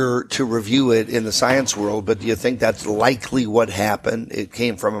peer to review it in the science world, but do you think that's likely what happened? It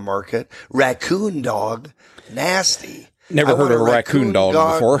came from a market. Raccoon dog, nasty. Never heard of a raccoon dog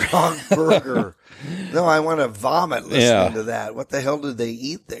before. Dog burger. No, I want to vomit listening to that. What the hell did they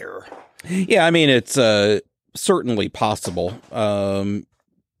eat there? Yeah, I mean, it's certainly possible.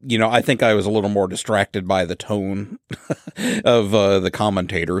 I think I was a little more distracted by the tone of the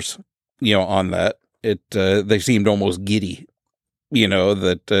commentators, on that. They seemed almost giddy,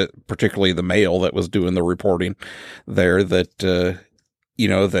 that particularly the male that was doing the reporting there, that,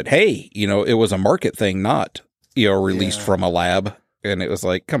 that, hey, it was a market thing, not, released from a lab. And it was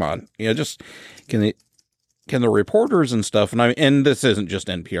like, come on, just can the reporters and stuff, and this isn't just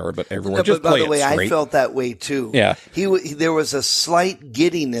NPR, but everyone, just play it straight. By the way, I felt that way too. Yeah, there was a slight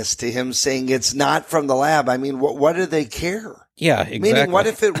giddiness to him saying it's not from the lab. I mean, what do they care? Yeah, exactly. Meaning, what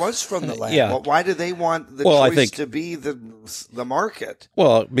if it was from the lab? Yeah. Well, why do they want the choice to be the market?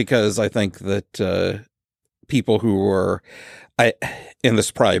 Well, because I think that people who are, and this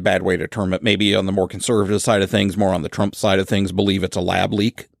is probably a bad way to term it, maybe on the more conservative side of things, more on the Trump side of things, believe it's a lab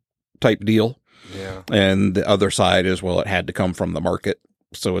leak type deal. Yeah. And the other side is, well, it had to come from the market.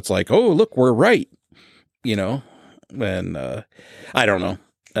 So it's like, oh, look, we're right. And I don't know.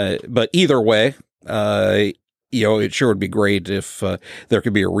 But either way, it sure would be great if there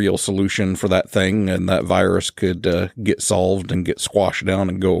could be a real solution for that thing and that virus could get solved and get squashed down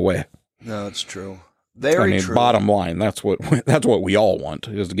and go away. No, it's true. Very true. Bottom line, that's what we all want,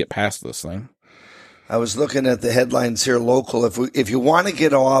 is to get past this thing. I was looking at the headlines here local. If you want to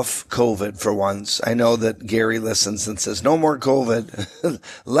get off COVID for once, I know that Gary listens and says, no more COVID,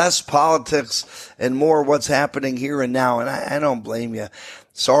 less politics and more what's happening here and now. And I don't blame you.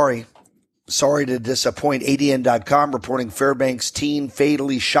 Sorry to disappoint. ADN.com reporting Fairbanks teen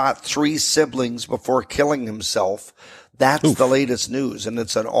fatally shot 3 siblings before killing himself. That's the latest news, and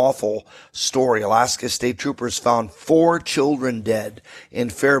it's an awful story. Alaska State Troopers found 4 children dead in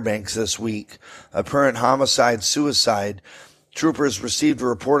Fairbanks this week. Apparent homicide-suicide. Troopers received a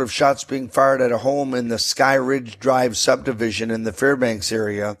report of shots being fired at a home in the Sky Ridge Drive subdivision in the Fairbanks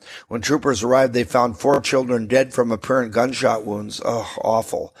area. When troopers arrived, they found 4 children dead from apparent gunshot wounds. Oh,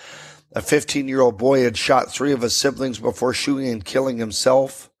 awful. A 15-year-old boy had shot 3 of his siblings before shooting and killing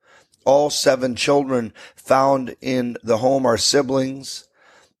himself. All 7 children found in the home are siblings.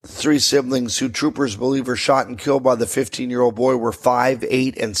 The 3 siblings who troopers believe were shot and killed by the 15-year-old boy were 5,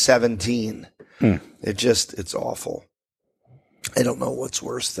 8, and 17. It's awful. I don't know what's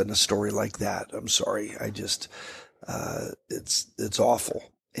worse than a story like that. I'm sorry. It's awful.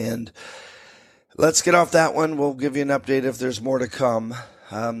 And let's get off that one. We'll give you an update if there's more to come.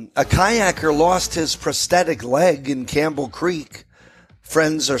 A kayaker lost his prosthetic leg in Campbell Creek.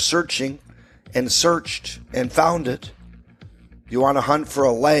 Friends are searching and searched and found it. You want to hunt for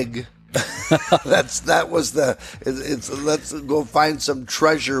a leg? Let's go find some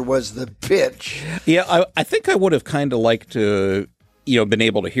treasure was the pitch. Yeah, I think I would have kind of liked to, been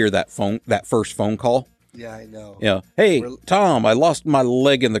able to hear that first phone call. Yeah, I know. Yeah. Hey, Tom, I lost my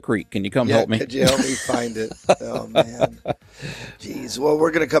leg in the creek. Can you come help me? Could you help me find it? Oh, man. Jeez. Well,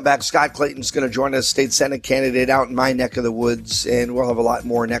 we're going to come back. Scott Clayton's going to join us, state Senate candidate out in my neck of the woods, and we'll have a lot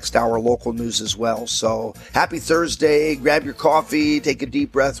more next hour local news as well. So happy Thursday. Grab your coffee. Take a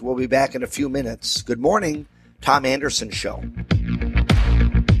deep breath. We'll be back in a few minutes. Good morning. Tom Anderson Show.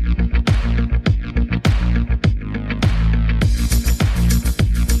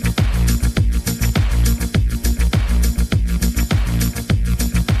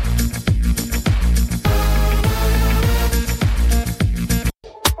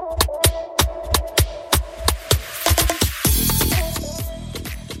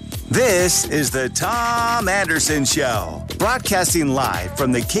 This is the Tom Anderson Show, broadcasting live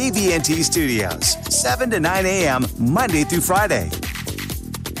from the KVNT studios, 7 to 9 a.m., Monday through Friday.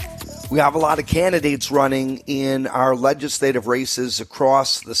 We have a lot of candidates running in our legislative races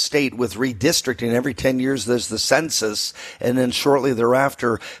across the state with redistricting. Every 10 years, there's the census, and then shortly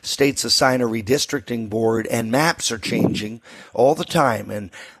thereafter, states assign a redistricting board, and maps are changing all the time.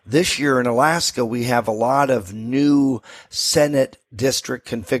 And this year in Alaska, we have a lot of new Senate district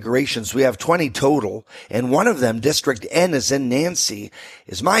configurations. We have 20 total, and one of them, District N, is in Nancy,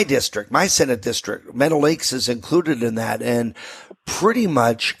 is my district, my Senate district. Meadow Lakes is included in that, and pretty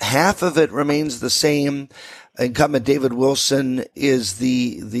much half of it remains the same. Incumbent David Wilson is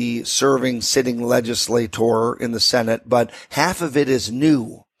the serving sitting legislator in the Senate, but half of it is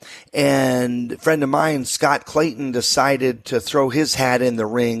new. And a friend of mine, Scott Clayton, decided to throw his hat in the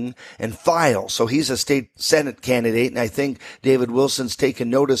ring and file. So he's a state Senate candidate. And I think David Wilson's taken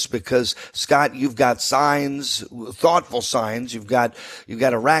notice because, Scott, you've got signs, thoughtful signs. You've got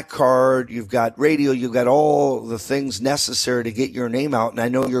a rack card. You've got radio. You've got all the things necessary to get your name out. And I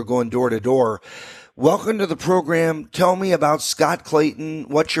know you're going door to door. Welcome to the program. Tell me about Scott Clayton.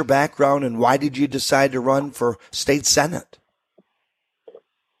 What's your background and why did you decide to run for state Senate?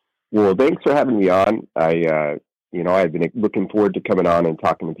 Well, thanks for having me on. I've been looking forward to coming on and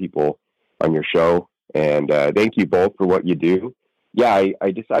talking to people on your show. And thank you both for what you do. Yeah,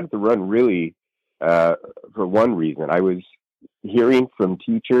 I decided to run really for one reason. I was hearing from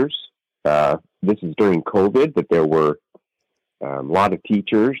teachers, this is during COVID, that there were a lot of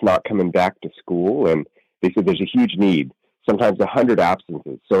teachers not coming back to school. And they said there's a huge need, sometimes 100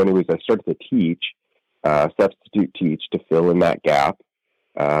 absences. So anyways, I started to teach, substitute teach to fill in that gap.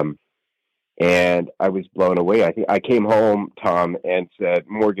 And I was blown away. I think I came home, Tom, and said,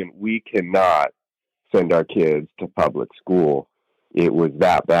 Morgan, we cannot send our kids to public school. It was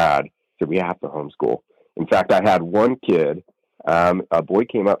that bad. So we have to homeschool. In fact, I had one kid, a boy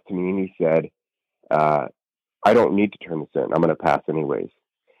came up to me and he said, I don't need to turn this in. I'm going to pass anyways.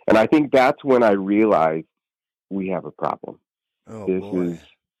 And I think that's when I realized we have a problem. It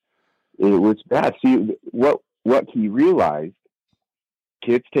was bad. See, what he realized,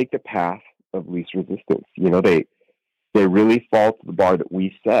 kids take the path of least resistance. They really fall to the bar that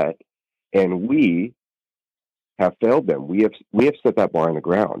we set, and we have failed them. We have set that bar on the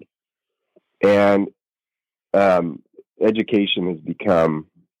ground, and education has become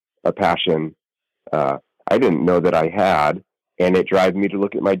a passion I didn't know that I had, And it drives me to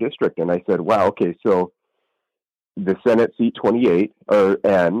look at my district. And I said, wow, okay, so the Senate seat 28 or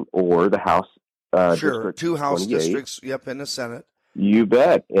the House sure, district 2 House 28, districts, yep, in the Senate. You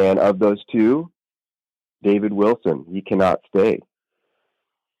bet. And of those 2, David Wilson, he cannot stay.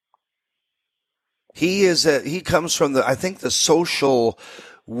 He comes from the social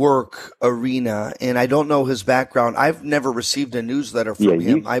work arena, and I don't know his background. I've never received a newsletter from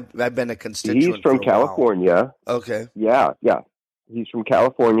him. I've been a constituent. He's from California. Okay. Yeah. He's from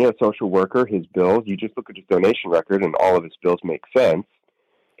California, a social worker. His bills, you just look at his donation record, and all of his bills make sense.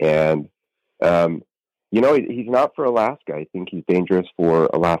 And, he's not for Alaska. I think he's dangerous for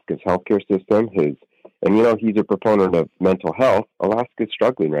Alaska's healthcare system. He's a proponent of mental health. Alaska's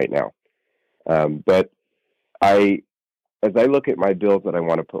struggling right now. But as I look at my bills that I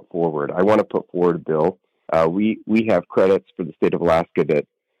want to put forward, I want to put forward a bill. We have credits for the state of Alaska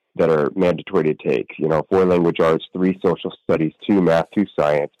that are mandatory to take. 4 language arts, 3 social studies, 2 math, 2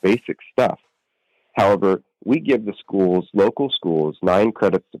 science, basic stuff. However, we give the local schools 9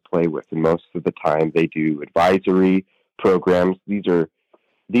 credits to play with, and most of the time they do advisory programs. These are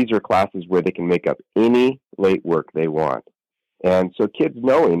classes where they can make up any late work they want. And so kids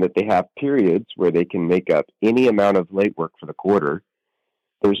knowing that they have periods where they can make up any amount of late work for the quarter,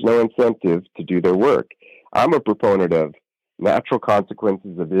 there's no incentive to do their work. I'm a proponent of natural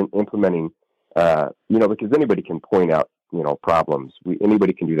consequences of implementing, because anybody can point out, problems.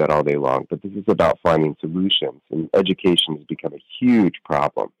 Anybody can do that all day long, but this is about finding solutions, and education has become a huge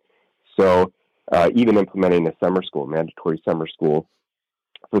problem. So even implementing a mandatory summer school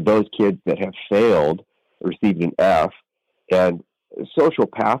for those kids that have failed, received an F, and social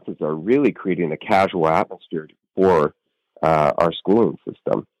passes are really creating a casual atmosphere for our schooling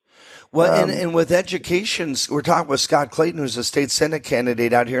system. Well, and with education, we're talking with Scott Clayton, who's a state Senate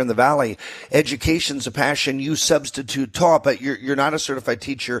candidate out here in the Valley. Education's a passion. You substitute taught, but you're not a certified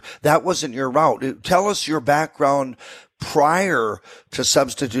teacher. That wasn't your route. Tell us your background prior to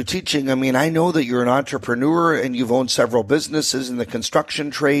substitute teaching. I mean, I know that you're an entrepreneur and you've owned several businesses in the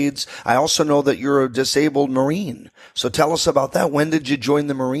construction trades. I also know that you're a disabled Marine. So tell us about that. When did you join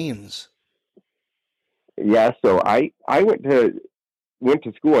the Marines? Yeah, so I went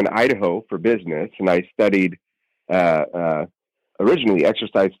to school in Idaho for business, and I studied originally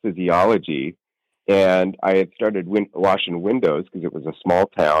exercise physiology, and I had started washing windows because it was a small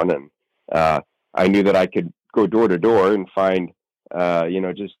town, and I knew that I could go door to door and find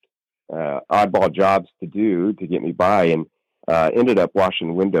just oddball jobs to do to get me by, and ended up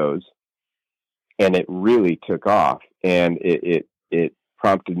washing windows, and it really took off, and it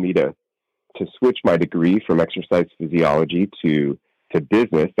prompted me to switch my degree from exercise physiology to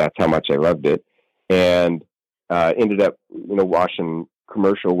business. That's how much I loved it, and ended up washing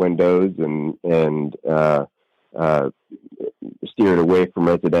commercial windows and steered away from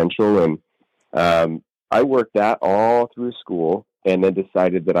residential, and I worked that all through school, and then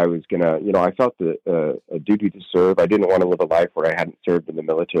decided that I was gonna I felt a duty to serve. I didn't want to live a life where I hadn't served in the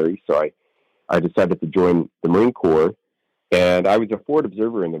military, so I decided to join the Marine Corps, and I was a forward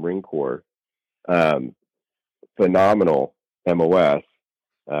observer in the Marine Corps. Phenomenal MOS.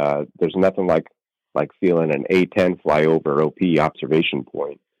 There's nothing like feeling an A-10 fly over OP observation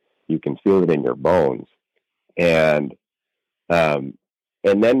point. You can feel it in your bones. And then,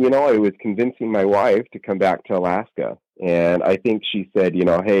 I was convincing my wife to come back to Alaska. And I think she said,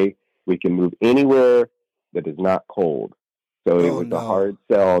 hey, we can move anywhere that is not cold. So it was a hard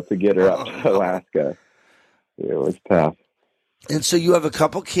sell to get her up to Alaska. It was tough. And so you have a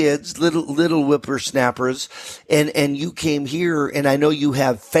couple kids, little whippersnappers, and you came here, and I know you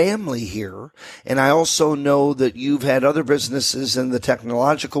have family here, and I also know that you've had other businesses in the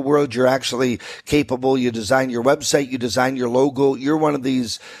technological world. You're actually capable. You design your website, you design your logo. You're one of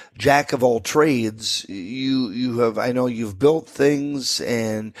these jack of all trades. I know you've built things,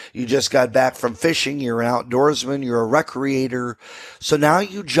 and you just got back from fishing. You're an outdoorsman. You're a recreator. So now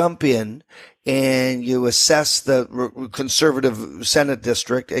you jump in and you assess the conservative Senate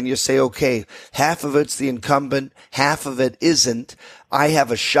district, and you say, okay, half of it's the incumbent, half of it isn't. I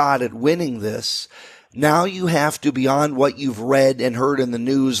have a shot at winning this. Now you have to, beyond what you've read and heard in the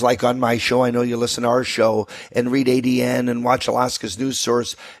news, like on my show, I know you listen to our show and read ADN and watch Alaska's News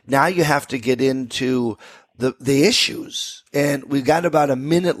Source. Now you have to get into the issues. And we've got about a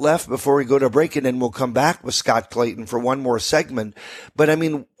minute left before we go to break, and then we'll come back with Scott Clayton for one more segment. But I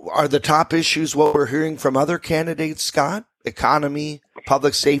mean, are the top issues what we're hearing from other candidates, Scott? Economy,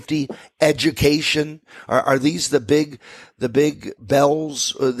 public safety, education? Are these the big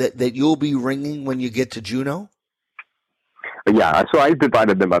bells that you'll be ringing when you get to Juneau? Yeah, so I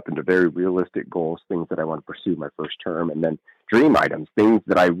divided them up into very realistic goals, things that I want to pursue my first term, and then extreme items, things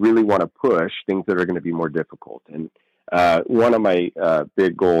that I really want to push, things that are going to be more difficult. And one of my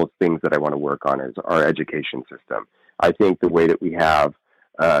big goals, things that I want to work on, is our education system. I think the way that we have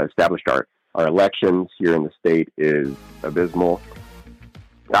established our elections here in the state is abysmal.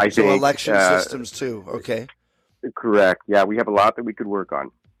 I So think election systems too, okay. Correct. Yeah, we have a lot that we could work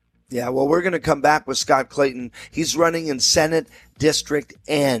on. Yeah, well, we're going to come back with Scott Clayton. He's running in Senate District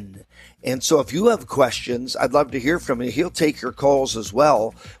N. And so if you have questions, I'd love to hear from you. He'll take your calls as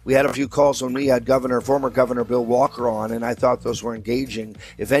well. We had a few calls when we had former Governor Bill Walker on, and I thought those were engaging.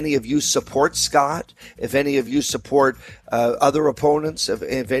 If any of you support Scott, if any of you support other opponents,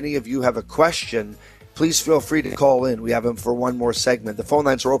 if any of you have a question, please feel free to call in. We have him for one more segment. The phone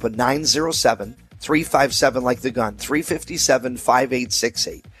lines are open, 907-357 like the gun,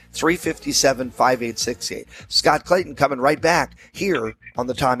 357-5868. 357-5868. Scott Clayton coming right back here on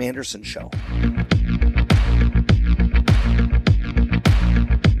the Tom Anderson Show.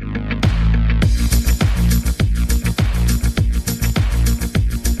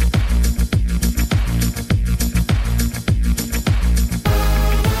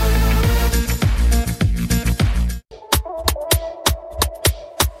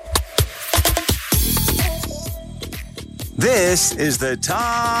 This is the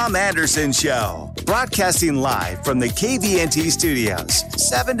Tom Anderson Show, broadcasting live from the KVNT studios,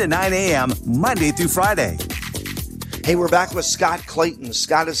 7 to 9 a.m., Monday through Friday. Hey, we're back with Scott Clayton.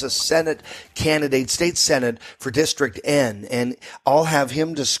 Scott is a Senate candidate, state Senate for District N, and I'll have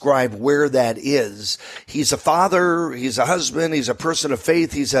him describe where that is. He's a father, he's a husband, he's a person of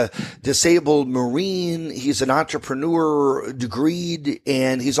faith, he's a disabled Marine, he's an entrepreneur, degreed,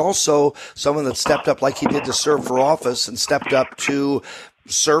 and he's also someone that stepped up like he did to serve for office and stepped up to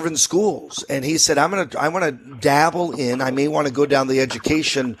serve in schools. And he said, I want to dabble in, I may want to go down the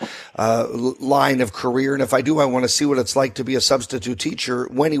education line of career. And if I do, I want to see what it's like to be a substitute teacher.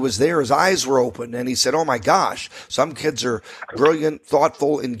 When he was there, his eyes were open and he said, oh my gosh, some kids are brilliant,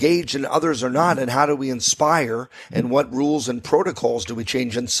 thoughtful, engaged, and others are not. And how do we inspire? And what rules and protocols do we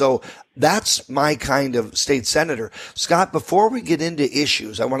change? And so that's my kind of state senator. Scott, before we get into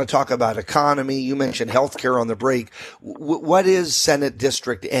issues, I want to talk about economy. You mentioned healthcare on the break. What is Senate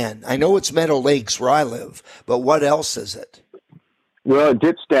District N? I know it's Meadow Lakes where I live, but what else is it? Well, it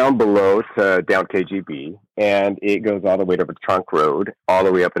dips down below to down KGB, and it goes all the way to the Trunk Road, all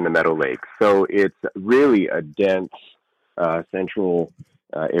the way up into Meadow Lakes. So it's really a dense central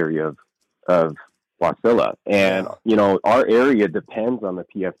area of Wasilla. And, you know, our area depends on the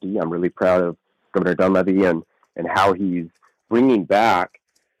PFD. I'm really proud of Governor Dunleavy and how he's bringing back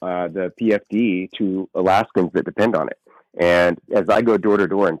the PFD to Alaskans that depend on it. And as I go door to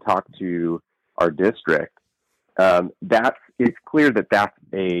door and talk to our district, it's clear that that's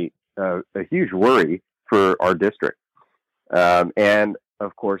a huge worry for our district. And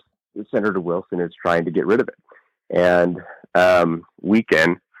of course, Senator Wilson is trying to get rid of it and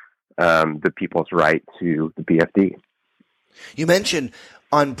weaken the people's right to the PFD. You mentioned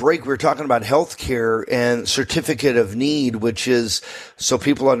on break, we were talking about healthcare and certificate of need, which is, so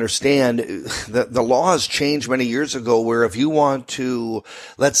people understand, the law has changed many years ago where if you want to,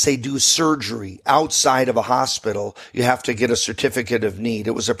 let's say, do surgery outside of a hospital, you have to get a certificate of need.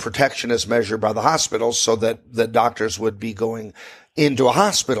 It was a protectionist measure by the hospitals so that the doctors would be going into a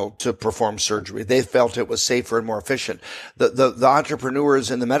hospital to perform surgery. They felt it was safer and more efficient. The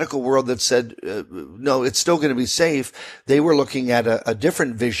entrepreneurs in the medical world that said, no, it's still going to be safe, they were looking at a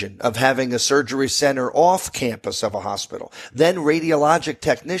different vision of having a surgery center off campus of a hospital. Then radiologic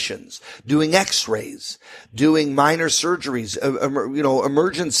technicians doing x-rays, doing minor surgeries,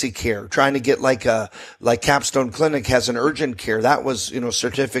 emergency care, trying to get like Capstone Clinic has an urgent care. That was,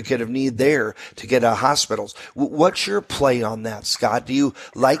 certificate of need there to get hospitals. What's your play on that, Scott? Do you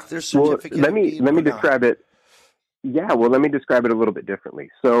like their certificate? Well, let me describe it. Yeah, well, let me describe it a little bit differently.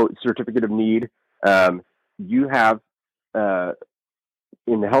 So, certificate of need, you have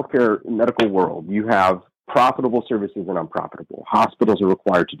in the healthcare medical world, you have profitable services and unprofitable. Hospitals are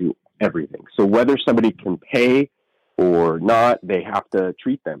required to do everything. So, whether somebody can pay or not, they have to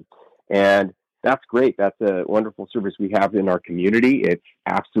treat them, and that's great. That's a wonderful service we have in our community. It's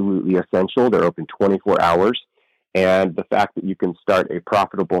absolutely essential. They're open 24 hours. And the fact that you can start a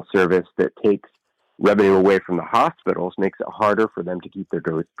profitable service that takes revenue away from the hospitals makes it harder for them to keep their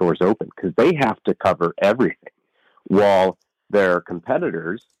doors open because they have to cover everything, while their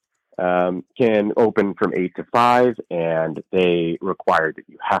competitors can open from 8 to 5, and they require that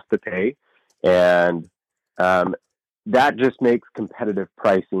you have to pay. And that just makes competitive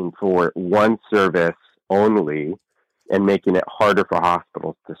pricing for one service only and making it harder for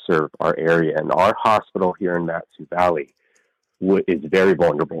hospitals to serve our area. And our hospital here in Mat-Su Valley is very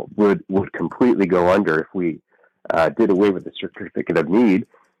vulnerable, would completely go under if we did away with the certificate of need.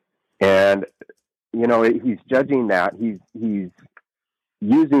 And, you know, he's judging that. He's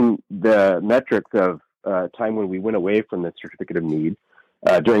using the metrics of time when we went away from the certificate of need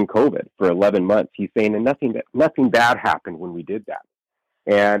during COVID for 11 months. He's saying, and nothing bad happened when we did that.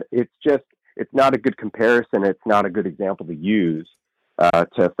 And it's not a good comparison. It's not a good example to use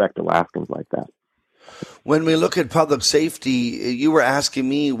to affect Alaskans like that. When we look at public safety, you were asking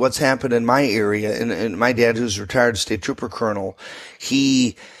me what's happened in my area, and my dad, who's a retired state trooper colonel,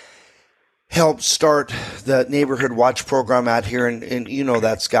 he helped start the Neighborhood Watch program out here. And you know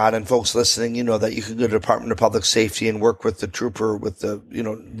that, Scott, and folks listening, you know that you can go to the Department of Public Safety and work with the trooper with the, you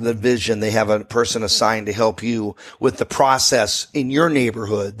know, the vision. They have a person assigned to help you with the process in your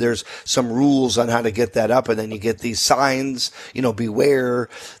neighborhood. There's some rules on how to get that up. And then you get these signs, you know, beware,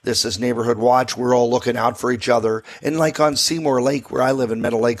 this is Neighborhood Watch. We're all looking out for each other. And like on Seymour Lake, where I live in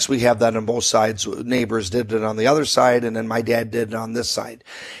Meadow Lakes, we have that on both sides. Neighbors did it on the other side, and then my dad did it on this side.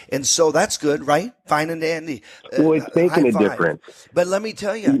 And so that's good, right? Fine and dandy. Well, it's making a difference. But let me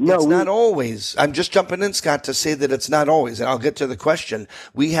tell you, it's not always. I'm just jumping in, Scott, to say that it's not always. And I'll get to the question.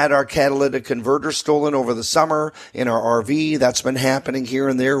 We had our catalytic converter stolen over the summer in our RV. That's been happening here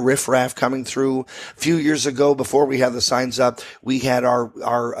and there. Riffraff coming through. A few years ago, before we had the signs up, we had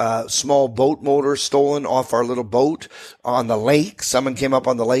our small boat motor stolen off our little boat on the lake. Someone came up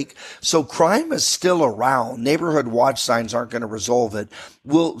on the lake. So crime is still around. Neighborhood watch signs aren't going to resolve it.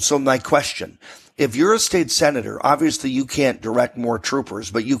 So my question, if you're a state senator, obviously you can't direct more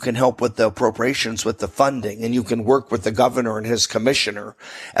troopers, but you can help with the appropriations, with the funding, and you can work with the governor and his commissioner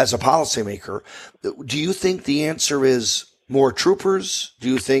as a policymaker. Do you think the answer is more troopers? Do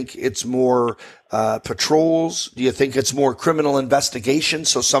you think it's more patrols? Do you think it's more criminal investigation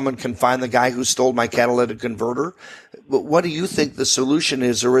so someone can find the guy who stole my catalytic converter? What do you think the solution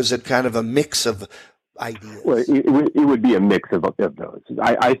is, or is it kind of a mix of ideas? Well, it would be a mix of those.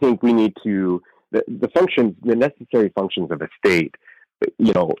 I think we need to, the functions, the necessary functions of a state,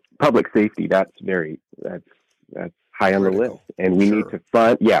 you know, public safety, that's high on the list. And we need to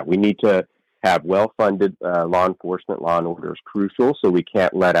fund, we need to have well-funded law enforcement. Law and order is crucial, so we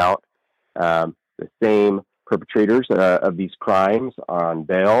can't let out the same perpetrators of these crimes on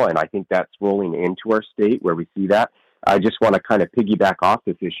bail. And I think that's rolling into our state where we see that. I just want to kind of piggyback off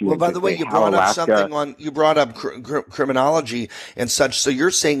this issue. Well, by the way, you brought up something on, you brought up criminology and such. So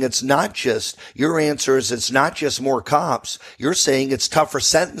you're saying it's not just, your answer is it's not just more cops. You're saying it's tougher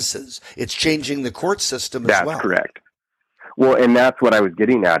sentences. It's changing the court system as well. That's correct. Well, and that's what I was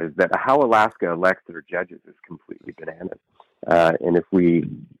getting at, is that how Alaska elects their judges is completely bananas. And if we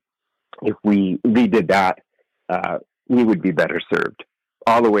redid that, we would be better served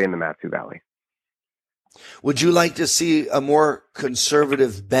all the way in the Mat-Su Valley. Would you like to see a more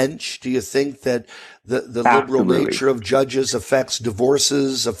conservative bench? Do you think that the liberal nature of judges affects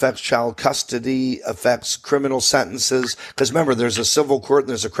divorces, affects child custody, affects criminal sentences? Because remember, there's a civil court and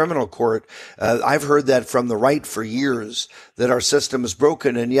there's a criminal court. I've heard that from the right for years, that our system is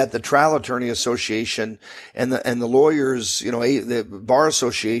broken, and yet the Trial Attorney Association and the lawyers, you know, the Bar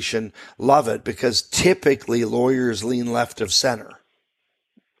Association love it, because typically lawyers lean left of center.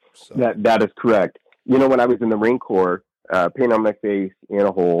 So. That is correct. You know, when I was in the Marine Corps, pain on my face, in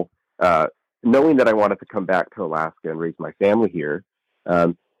a hole, knowing that I wanted to come back to Alaska and raise my family here,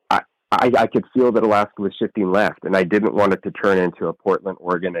 I could feel that Alaska was shifting left, and I didn't want it to turn into a Portland,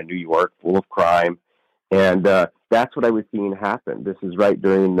 Oregon, and New York full of crime. And that's what I was seeing happen. This is right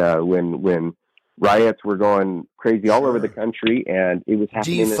during when riots were going crazy all over the country, and it was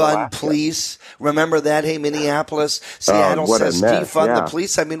happening in Alaska. Defund police. Remember that? Hey, Minneapolis, Seattle says defund the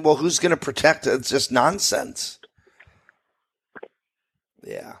police. I mean, well, who's going to protect it? It's just nonsense.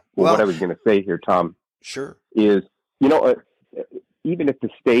 Yeah. Well, what I was going to say here, Tom, is, you know, even if the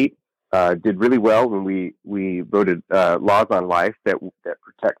state did really well when we voted laws on life that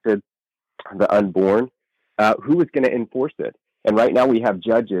protected the unborn, who was going to enforce it? And right now we have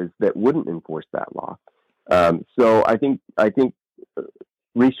judges that wouldn't enforce that law. So I think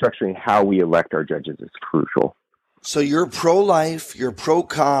restructuring how we elect our judges is crucial. So you're pro-life, you're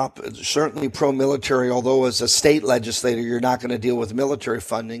pro-cop, certainly pro-military, although as a state legislator, you're not going to deal with military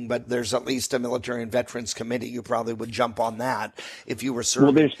funding, but there's at least a military and veterans committee. You probably would jump on that if you were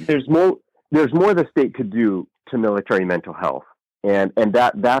serving. Well, there's more the state could do to military mental health. And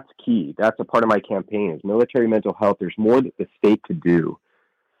that's key. That's a part of my campaign, is military mental health. There's more that the state could do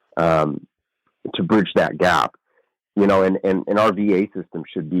to bridge that gap. You know, and our VA system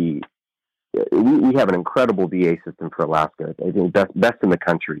should be, we have an incredible VA system for Alaska. I think best in the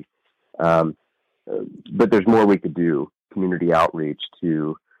country. But there's more we could do community outreach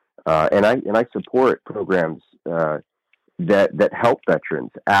to, and I support programs that help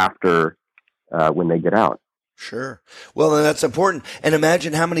veterans after when they get out. Sure. Well, and that's important. And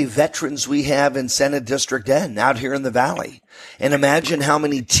imagine how many veterans we have in Senate District N out here in the Valley. And imagine how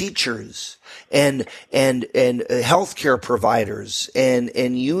many teachers and healthcare providers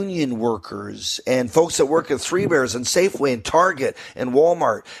and union workers and folks that work at Three Bears and Safeway and Target and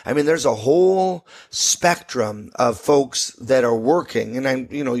Walmart. I mean, there's a whole spectrum of folks that are working.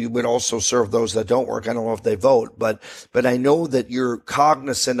 And you would also serve those that don't work. I don't know if they vote, but I know that you're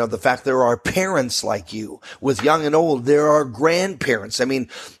cognizant of the fact there are parents like you with young and old. There are grandparents. I mean,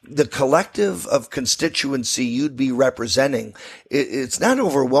 the collective of constituency you'd be representing, it's not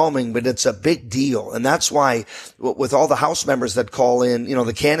overwhelming, but it's a big deal. And that's why with all the House members that call in,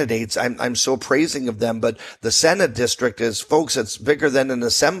 the candidates, I'm so praising of them. But the Senate district is, folks, it's bigger than an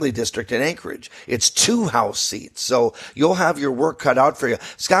assembly district in Anchorage. It's 2 House seats. So you'll have your work cut out for you.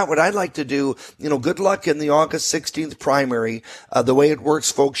 Scott, what I'd like to do, good luck in the August 16th primary. The way it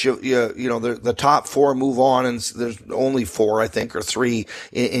works, folks, the top 4 move on, and there's only 4, I think, or 3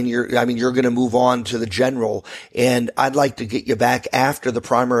 you're going to move on to the general. And I'd like to get you back after the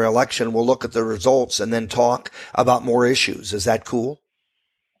primary election. We'll look at the results and then talk about more issues. Is that cool?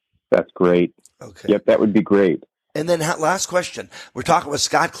 That's great. Okay. Yep, that would be great. And then last question. We're talking with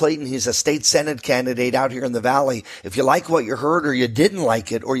Scott Clayton. He's a state Senate candidate out here in the Valley. If you like what you heard or you didn't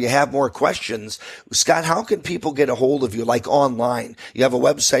like it or you have more questions, Scott, how can people get a hold of you, like online? You have a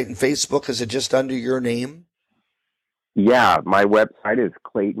website and Facebook. Is it just under your name? Yeah, my website is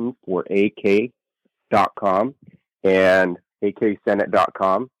clayton4ak.com and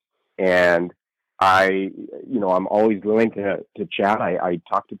aksenate.com. And I'm always willing to chat. I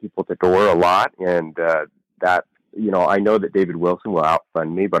talk to people at the door a lot, and that, I know that David Wilson will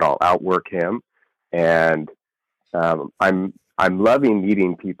outfund me, but I'll outwork him. And I'm loving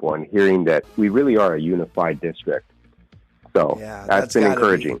meeting people and hearing that we really are a unified district. So yeah, that's been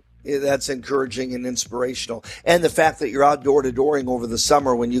encouraging. That's encouraging and inspirational. And the fact that you're out door-to-dooring over the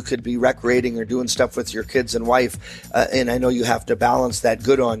summer when you could be recreating or doing stuff with your kids and wife. And I know you have to balance that.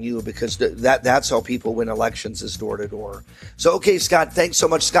 Good on you, because that's how people win elections, is door-to-door. So, okay, Scott, thanks so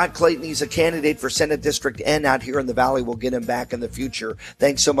much. Scott Clayton, he's a candidate for Senate District N out here in the Valley. We'll get him back in the future.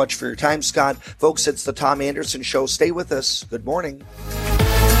 Thanks so much for your time, Scott. Folks, it's the Tom Anderson Show. Stay with us. Good morning.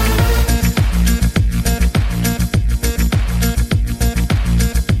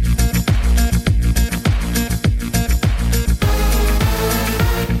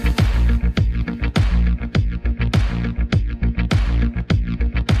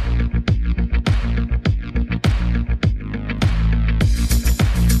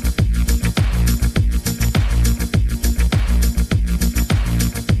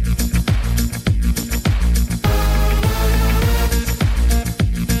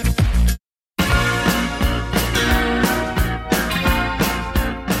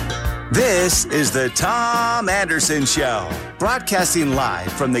 This is the Tom Anderson Show, broadcasting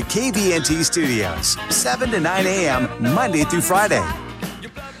live from the KVNT studios, 7 to 9 a.m., Monday through Friday.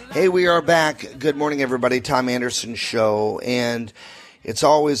 Hey, we are back. Good morning, everybody. Tom Anderson Show. And it's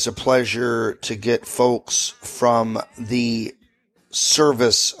always a pleasure to get folks from the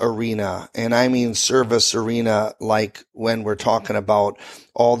service arena. And I mean service arena, like when we're talking about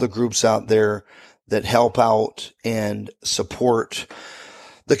all the groups out there that help out and support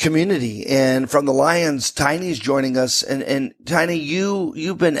the community. And from the Lions, Tiny's joining us. And Tiny,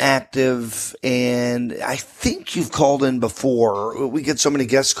 you've been active, and I think you've called in before. We get so many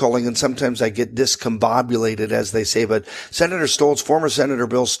guests calling, and sometimes I get discombobulated, as they say. But Senator Stoltz, former Senator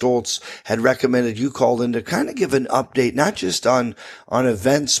Bill Stoltz, had recommended you call in to kind of give an update, not just on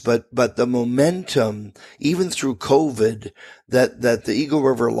events, but the momentum, even through COVID, that the Eagle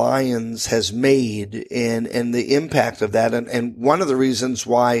River Lions has made, and the impact of that. And one of the reasons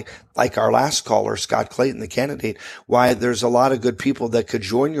why, like our last caller, Scott Clayton, the candidate, why there's a lot of good people that could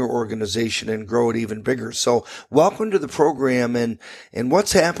join your organization and grow it even bigger. So welcome to the program, and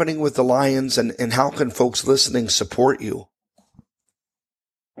what's happening with the Lions, and how can folks listening support you?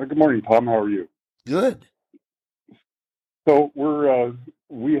 Good morning, Tom. How are you? Good. So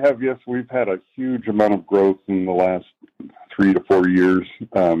we've had a huge amount of growth in the last 3 to 4 years.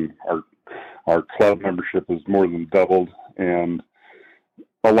 Our club membership has more than doubled, and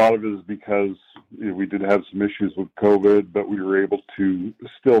a lot of it is because we did have some issues with COVID, but we were able to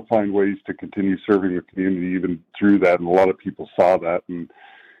still find ways to continue serving the community even through that. And a lot of people saw that, and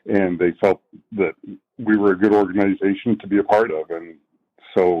they felt that we were a good organization to be a part of. And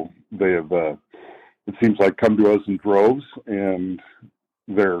so they have, it seems like, come to us in droves, and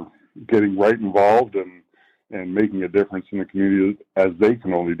they're getting right involved, and and making a difference in the community as they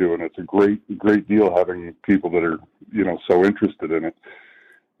can only do. And it's a great deal having people that are, so interested in it.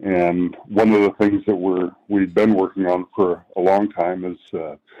 And one of the things that we've been working on for a long time is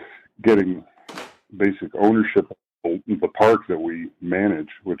getting basic ownership of the park that we manage,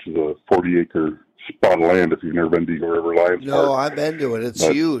 which is a 40-acre spot of land. If you've never been to Eagle River Lions Park. No, I've been to it. It's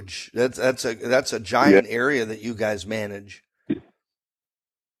huge. That's a giant area that you guys manage. It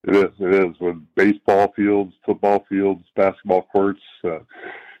is with baseball fields, football fields, basketball courts,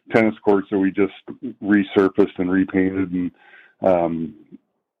 tennis courts that we just resurfaced and repainted, and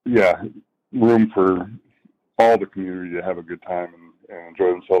room for all the community to have a good time and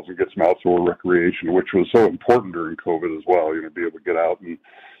enjoy themselves and get some outdoor recreation, which was so important during COVID as well. Be able to get out and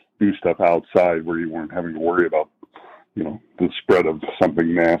do stuff outside where you weren't having to worry about, the spread of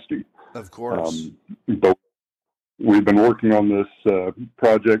something nasty. Of course. But we've been working on this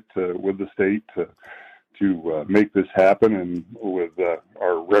project with the state to make this happen, and with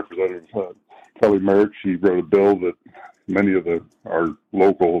our representative Kelly Merrick, she wrote a bill that many of our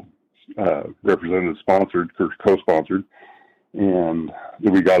local representatives sponsored, co-sponsored, and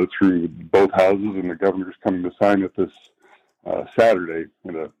we got it through both houses, and the governor's coming to sign it this Saturday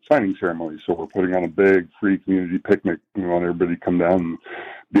in a signing ceremony. So we're putting on a big free community picnic. We want everybody to come down and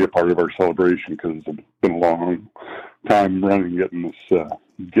be a part of our celebration, because it's been a long time running getting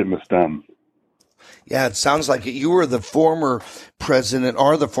this done. Yeah, it sounds like it. You were the former president,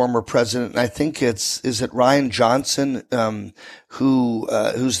 and I think is it Ryan Johnson,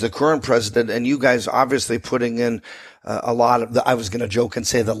 who's the current president, and you guys obviously putting in a lot of I was going to joke and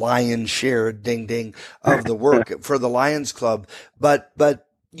say the lion's share, ding ding, of the work for the Lions Club, but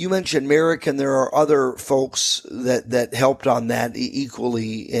you mentioned Merrick, and there are other folks that helped on that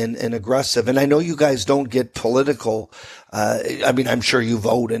equally and aggressive. And I know you guys don't get political. I'm sure you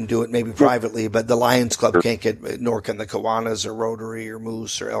vote and do it maybe privately, but the Lions Club can't get, nor can the Kiwanis or Rotary or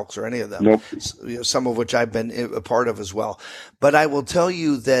Moose or Elks or any of them. Nope. Some of which I've been a part of as well. But I will tell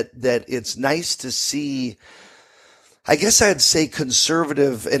you that it's nice to see. I guess I'd say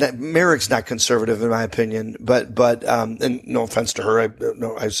conservative, and Merrick's not conservative in my opinion, but and no offense to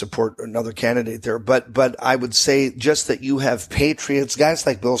her, I support another candidate there, but I would say just that you have patriots, guys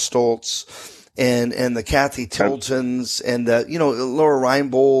like Bill Stoltz and the Kathy Tiltons and Laura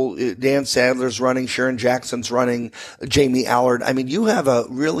Reinbold, Dan Sadler's running, Sharon Jackson's running, Jamie Allard. You have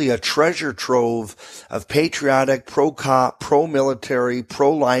really a treasure trove of patriotic, pro-cop, pro-military,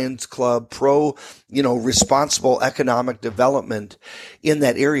 pro-Lions Club, responsible economic development in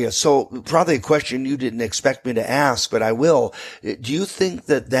that area. So probably a question you didn't expect me to ask, but I will. Do you think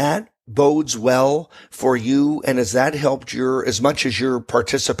that bodes well for you, and has that helped as much as your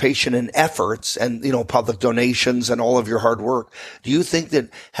participation in efforts and public donations and all of your hard work? Do you think that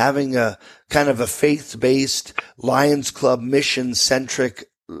having a kind of a faith-based Lions Club mission-centric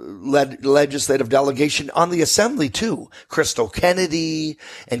legislative delegation on the assembly too, Crystal Kennedy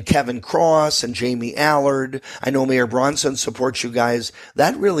and Kevin Cross and Jamie Allard, I know Mayor Bronson supports you guys,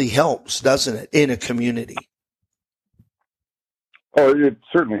 that really helps, doesn't it, in a community? Oh, it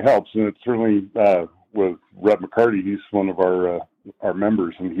certainly helps, and it certainly with Rep McCarty, he's one of our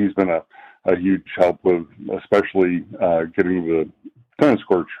members, and he's been a huge help with, especially getting the tennis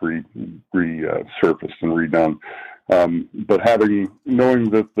courts resurfaced and redone. But knowing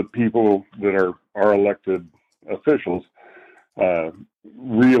that the people that are elected officials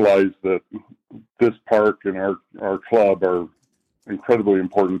realize that this park and our club are incredibly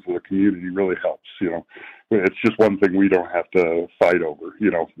important to the community really helps. It's just one thing we don't have to fight over,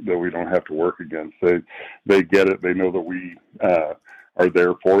 that we don't have to work against. They get it. They know that we are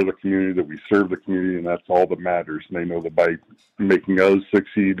there for the community, that we serve the community, and that's all that matters. And they know that by making us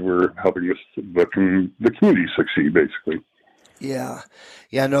succeed, we're helping the community succeed, basically. Yeah.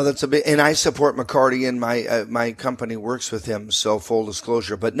 No, that's a bit, and I support McCarty, and my company works with him. So full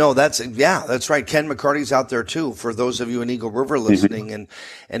disclosure, but no, that's right. Ken McCarty's out there too. For those of you in Eagle River listening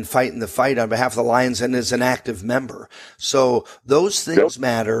and fighting the fight on behalf of the Lions, and is an active member. So those things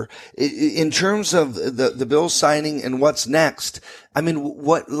matter in terms of the bill signing and what's next. When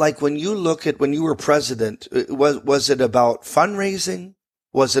you were president, was it about fundraising?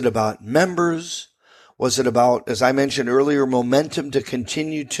 Was it about members? Was it about, as I mentioned earlier, momentum to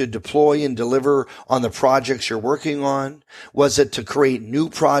continue to deploy and deliver on the projects you're working on? Was it to create new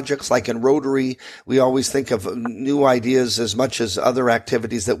projects like in Rotary? We always think of new ideas as much as other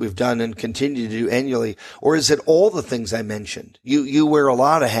activities that we've done and continue to do annually. Or is it all the things I mentioned? You wear a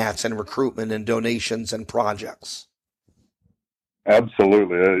lot of hats in recruitment and donations and projects.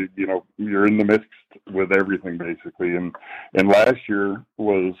 Absolutely. You're in the midst with everything basically. And last year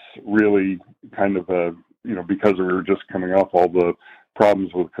was really kind of because we were just coming off all the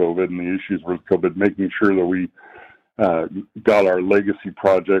problems with COVID and the issues with COVID, making sure that we got our legacy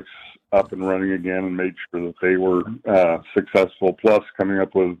projects up and running again and made sure that they were successful, plus coming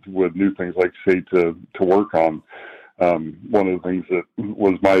up with new things like say to work on. One of the things that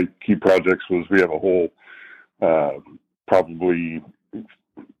was my key projects was we have a whole probably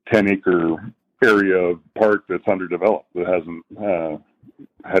 10-acre area of park that's underdeveloped that hasn't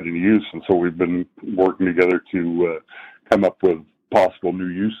had any use, and so we've been working together to come up with possible new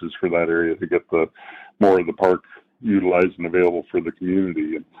uses for that area to get more of the park utilized and available for the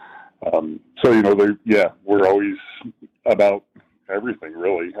community. And so we're always about everything,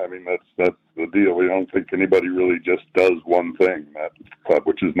 really. I mean, that's the deal. We don't think anybody really just does one thing in that club,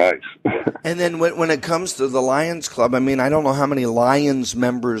 which is nice. And then when it comes to the Lions Club, I mean, I don't know how many Lions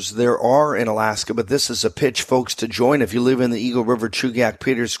members there are in Alaska, but this is a pitch, folks, to join. If you live in the Eagle River, Chugach,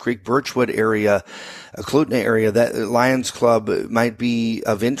 Peters Creek, Birchwood area, Klutna area, that Lions Club might be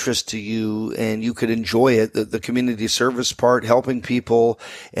of interest to you, and you could enjoy it. The community service part, helping people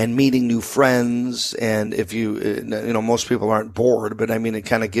and meeting new friends. And if most people aren't bored, but I mean, it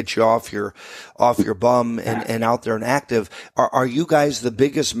kind of gets you off your bum and out there and active. Are you guys the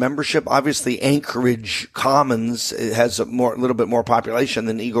biggest membership? Obviously, Anchorage Commons has a little bit more population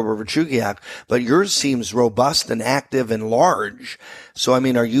than Eagle River, Chugach, but yours seems robust and active and large. So, I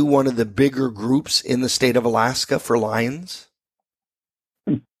mean, are you one of the bigger groups in the state of Alaska for Lions?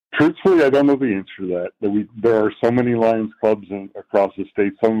 Truthfully, I don't know the answer to that. There are so many Lions clubs across the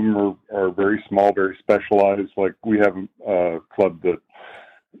state. Some of them are very small, very specialized. Like we have a club that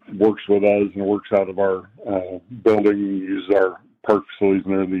works with us and works out of our building, uses our park facilities,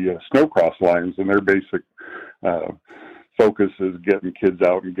 and they're the Snowcross Lions, and their basic focus is getting kids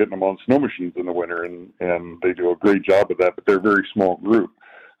out and getting them on snow machines in the winter, and they do a great job of that, but they're a very small group.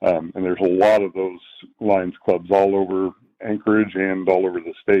 And there's a lot of those Lions clubs all over Anchorage and all over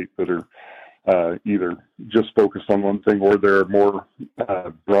the state that are either just focused on one thing, or they're more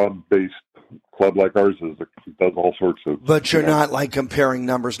broad-based club like ours is that does all sorts of. But you're not like comparing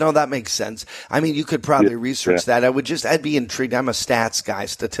numbers. No, that makes sense. I mean, you could probably research that. I'd be intrigued. I'm a stats guy,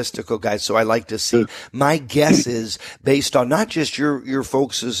 statistical guy, so I like to see. My guess is based on not just your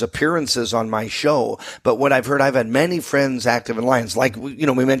folks' appearances on my show, but what I've heard. I've had many friends active in Lions. Like,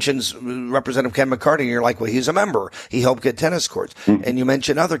 we mentioned Representative Ken McCarty, and you're like, well, he's a member. He helped get tennis courts. Mm-hmm. And you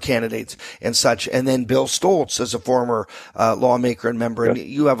mentioned other candidates and such. And then Bill Stoltz is a former lawmaker and member. And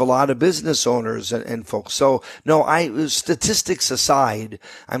you have a lot of business owners and folks. So, no, statistics aside,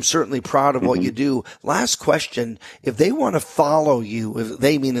 I'm certainly proud of what you do. Last question. If they want to follow you, if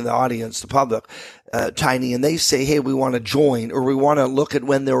they mean in the audience, the public, Tiny, and they say, hey, we want to join, or we want to look at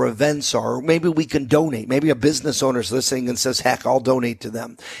when their events are, or maybe we can donate. Maybe a business owner's listening and says, heck, I'll donate to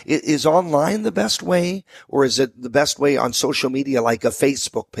them. Is online the best way, or is it the best way on social media, like a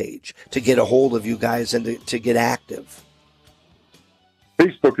Facebook page, to get a hold of you guys and to get active?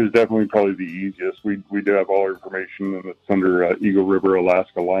 Facebook is definitely probably the easiest. We do have all our information, and it's under Eagle River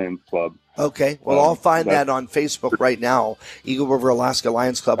Alaska Lions Club. Okay. Well, I'll find that on Facebook right now, Eagle River Alaska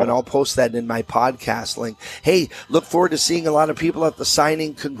Lions Club, and I'll post that in my podcast link. Hey, look forward to seeing a lot of people at the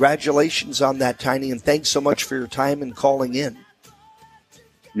signing. Congratulations on that, Tiny, and thanks so much for your time and calling in.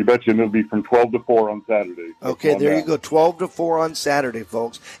 You betcha. And it'll be from 12 to 4 on Saturday. Okay, there you go. 12 to 4 on Saturday,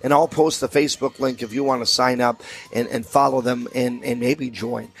 folks. And I'll post the Facebook link if you want to sign up and follow them and maybe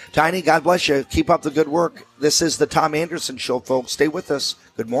join. Tiny, God bless you. Keep up the good work. This is the Tom Anderson Show, folks. Stay with us.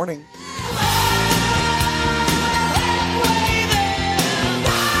 Good morning.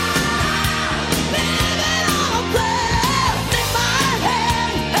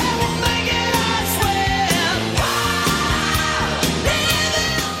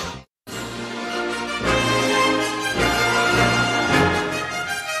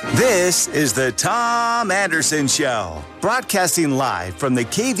 This is the Tom Anderson Show, broadcasting live from the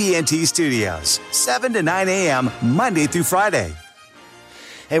KVNT studios, 7 to 9 a.m., Monday through Friday.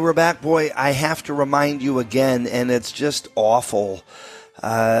 Hey, we're back. Boy, I have to remind you again, and it's just awful.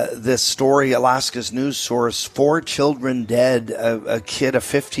 This story, Alaska's news source, 4 children dead. A kid, a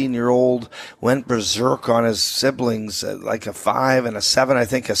 15-year-old, went berserk on his siblings, like a 5 and a 7, I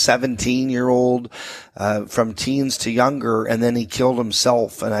think a 17-year-old, from teens to younger, and then he killed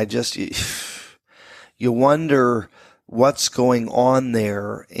himself. And you wonder what's going on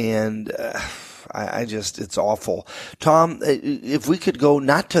there. And It's awful. Tom, if we could go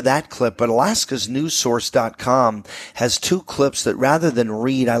not to that clip, but alaskasnewssource.com has 2 clips that rather than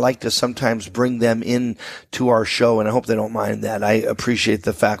read, I like to sometimes bring them in to our show, and I hope they don't mind that. I appreciate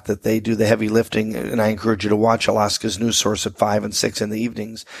the fact that they do the heavy lifting, and I encourage you to watch Alaska's News Source at 5 and 6 in the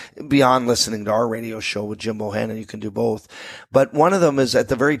evenings, beyond listening to our radio show with Jim Bohannon. You can do both. But one of them is at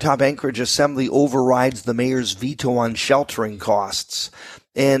the very top, Anchorage Assembly overrides the mayor's veto on sheltering costs.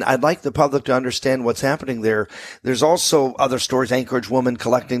 And I'd like the public to understand what's happening there. There's also other stories. Anchorage woman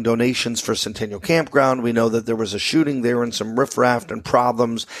collecting donations for Centennial Campground. We know that there was a shooting there and some riffraff and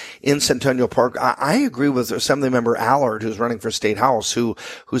problems in Centennial Park. I agree with Assemblymember Allard, who's running for State House, who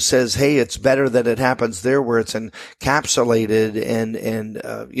says, hey, it's better that it happens there where it's encapsulated and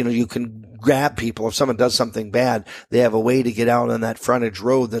you can grab people. If someone does something bad, they have a way to get out on that frontage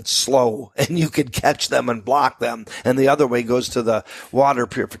road that's slow and you could catch them and block them. And the other way goes to the water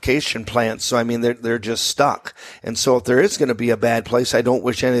purification plants. So, I mean, they're just stuck. And so if there is going to be a bad place, I don't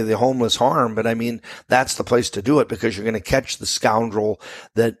wish any of the homeless harm, but I mean, that's the place to do it because you're going to catch the scoundrel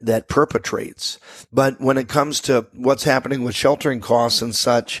that perpetrates. But when it comes to what's happening with sheltering costs and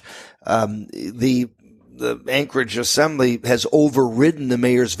such, the Anchorage Assembly has overridden the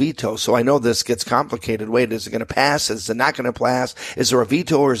mayor's veto. So I know this gets complicated. Wait, is it going to pass? Is it not going to pass? Is there a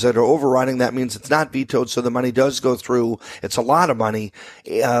veto or is it an overriding? That means it's not vetoed. So the money does go through. It's a lot of money.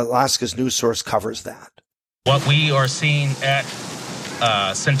 Alaska's News Source covers that. What we are seeing at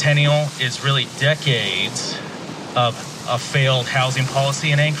Centennial is really decades of a failed housing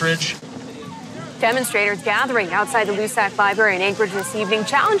policy in Anchorage. Demonstrators gathering outside the Lusac Library in Anchorage this evening,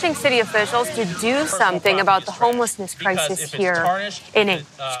 challenging city officials to do something about the homelessness crisis here in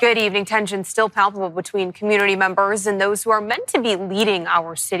Anchorage. Good evening. Tension still palpable between community members and those who are meant to be leading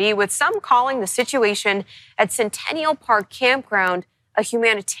our city, with some calling the situation at Centennial Park Campground a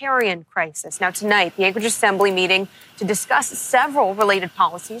humanitarian crisis. Now, tonight, the Anchorage Assembly meeting to discuss several related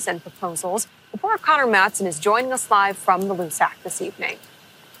policies and proposals. Reporter Connor Matson is joining us live from the Lusac this evening.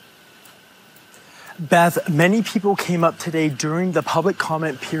 Beth, many people came up today during the public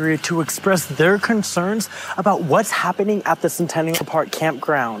comment period to express their concerns about what's happening at the Centennial Park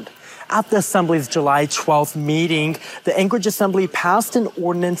Campground. At the Assembly's July 12th meeting, the Anchorage Assembly passed an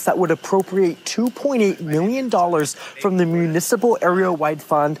ordinance that would appropriate $2.8 million from the Municipal Area-Wide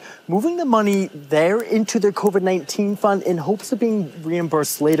Fund, moving the money there into their COVID-19 fund in hopes of being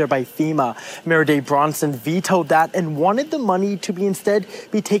reimbursed later by FEMA. Mayor Dave Bronson vetoed that and wanted the money to instead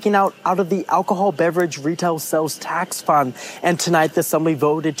be taken out of the Alcohol Beverage Retail Sales Tax Fund. And tonight, the Assembly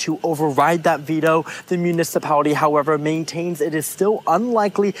voted to override that veto. The municipality, however, maintains it is still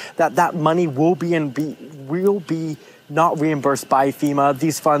unlikely that money will be not reimbursed by FEMA.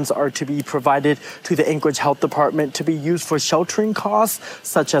 These funds are to be provided to the Anchorage Health Department to be used for sheltering costs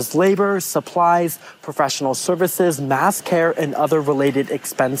such as labor, supplies, professional services, mass care, and other related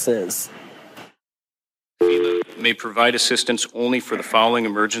expenses. FEMA may provide assistance only for the following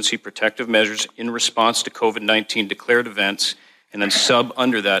emergency protective measures in response to COVID-19 declared events, and then sub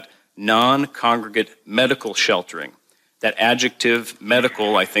under that non-congregate medical sheltering. That adjective,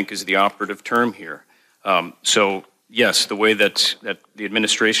 medical, I think, is the operative term here. So, yes, the way that the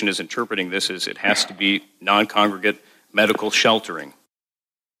administration is interpreting this is it has to be non-congregate medical sheltering.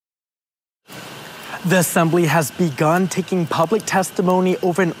 The Assembly has begun taking public testimony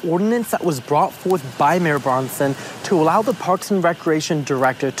over an ordinance that was brought forth by Mayor Bronson to allow the Parks and Recreation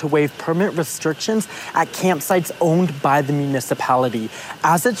Director to waive permit restrictions at campsites owned by the municipality.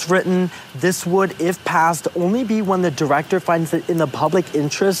 As it's written, this would, if passed, only be when the director finds it in the public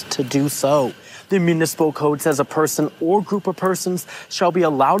interest to do so. The municipal code says a person or group of persons shall be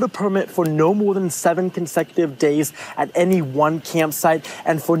allowed a permit for no more than 7 consecutive days at any one campsite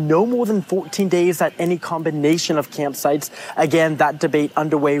and for no more than 14 days at any combination of campsites. Again, that debate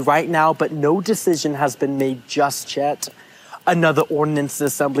underway right now, but no decision has been made just yet. Another ordinance the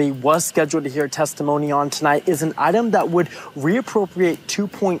Assembly was scheduled to hear testimony on tonight is an item that would reappropriate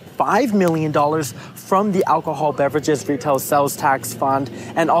 $2.5 million from the Alcohol Beverages Retail Sales Tax Fund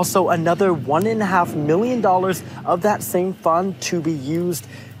and also another $1.5 million of that same fund to be used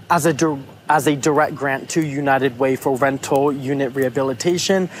as a direct grant to United Way for rental unit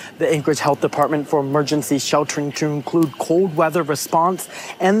rehabilitation, the Anchorage Health Department for emergency sheltering to include cold weather response,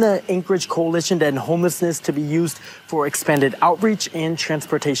 and the Anchorage Coalition to End Homelessness to be used for expanded outreach and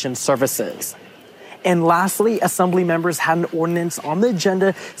transportation services. And lastly, Assembly members had an ordinance on the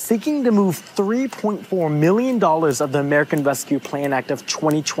agenda seeking to move $3.4 million of the American Rescue Plan Act of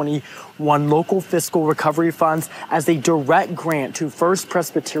 2021 local fiscal recovery funds as a direct grant to First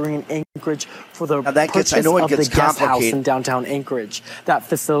Presbyterian Anchorage Anchorage for the that purchase I know it of the gets guest house complicated. in downtown Anchorage. That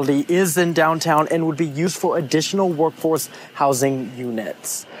facility is in downtown and would be used for additional workforce housing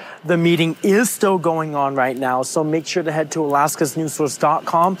units. The meeting is still going on right now, so make sure to head to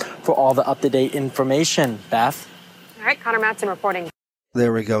alaskasnewssource.com for all the up-to-date information. Beth? All right, Connor Matson reporting.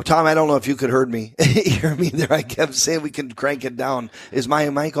 There we go. Tom, I don't know if you could hear me there. I kept saying we can crank it down. Is my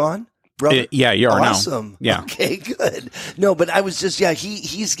mic on? Brother? Yeah, you are now. Awesome. Yeah. Okay, good. No, but I was just,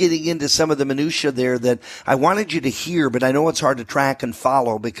 he's getting into some of the minutia there that I wanted you to hear, but I know it's hard to track and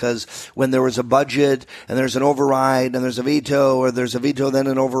follow because when there was a budget and there's an override and there's a veto or there's a veto, then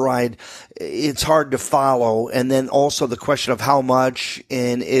an override, it's hard to follow. And then also the question of how much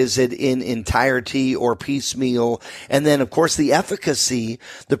and is it in entirety or piecemeal? And then, of course, the efficacy,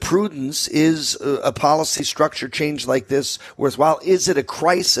 the prudence, is a policy structure change like this worthwhile? Is it a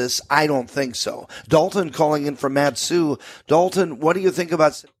crisis? I don't think so. Dalton calling in from Mat-Su. Dalton, what do you think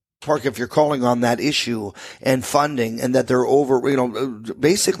about Park if you're calling on that issue and funding and that they're over,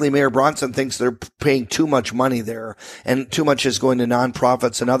 basically Mayor Bronson thinks they're paying too much money there and too much is going to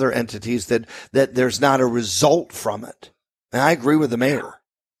nonprofits and other entities that there's not a result from it. And I agree with the mayor.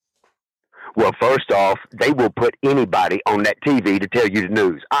 Well, first off, they will put anybody on that TV to tell you the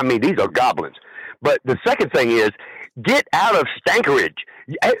news. I mean, these are goblins. But the second thing is, get out of Stankerage.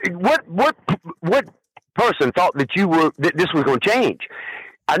 What person thought that this was going to change?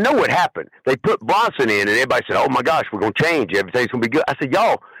 I know what happened. They put Bronson in, and everybody said, "Oh my gosh, we're going to change. Everything's going to be good." I said,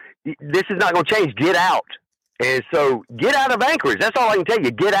 "Y'all, this is not going to change. Get out." And so, get out of Anchorage. That's all I can tell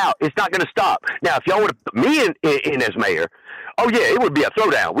you. Get out. It's not going to stop. Now, if y'all want to put me in as mayor, oh yeah, it would be a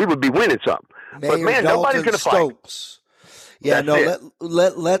throwdown. We would be winning something. Mayor but man, nobody's going to fight. Yeah,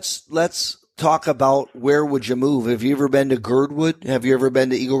 That's let's talk about where would you move. Have you ever been to Girdwood? Have you ever been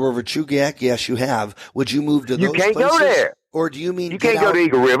to Eagle River Chugach? Yes, you have. Would you move to those places? You can't go there. Or do you mean you can't go to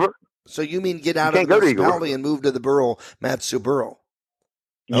Eagle River? So you mean get out of the municipality and move to the borough, Mat-Su borough?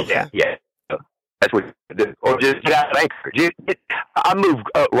 Okay. Yeah. That's what you do. Or just get out of Anchorage. I moved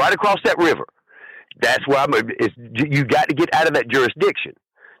right across that river. That's where I moved. You got to get out of that jurisdiction.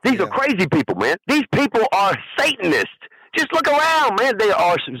 These are crazy people, man. These people are Satanists. Just look around, man. They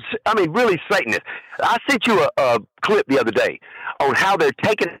are, really Satanists. I sent you a clip the other day on how they're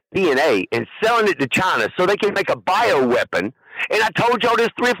taking DNA and selling it to China so they can make a bioweapon. And I told y'all this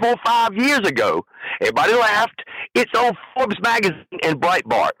 3, 4, 5 years ago. Everybody laughed. It's on Forbes magazine and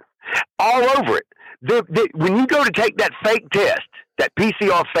Breitbart. All over it. When you go to take that fake test, that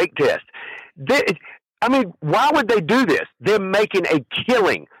PCR fake test, why would they do this? They're making a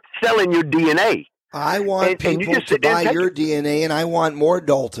killing selling your DNA. I want people to buy your DNA, and I want more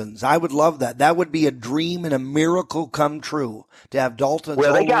Daltons. I would love that. That would be a dream and a miracle come true to have Daltons.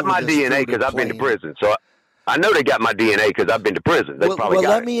 Well, they got my DNA because I've been to prison, so I know they got my DNA because I've been to prison. They probably got it.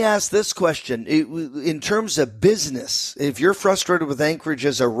 Let me ask this question. In terms of business, if you're frustrated with Anchorage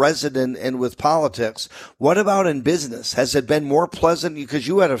as a resident and with politics, what about in business? Has it been more pleasant? Because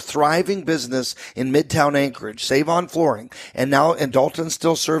you had a thriving business in Midtown Anchorage, Save On Flooring, and Dalton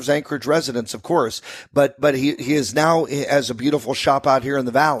still serves Anchorage residents, of course, but he is now has a beautiful shop out here in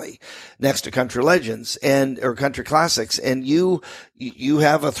the Valley next to Country Legends or Country Classics, and you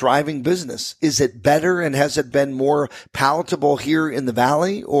have a thriving business. Is it better and has it been more palatable here in the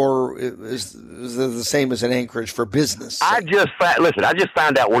Valley, or is it the same as in Anchorage for business? I just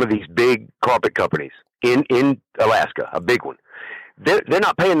found out one of these big carpet companies in Alaska, a big one. They're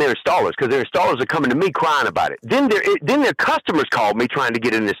not paying their installers because their installers are coming to me crying about it. Then their customers called me trying to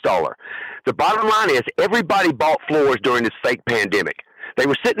get an installer. The bottom line is everybody bought floors during this fake pandemic. They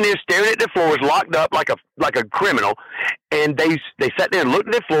were sitting there staring at their floors, locked up like a criminal, and they sat there and looked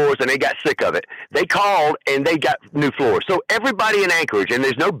at their floors, and they got sick of it. They called, and they got new floors. So everybody in Anchorage, and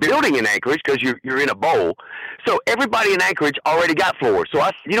there's no building in Anchorage because you're in a bowl, so everybody in Anchorage already got floors. So I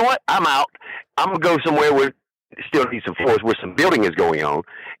said, you know what? I'm out. I'm going to go somewhere where still need some floors where some building is going on,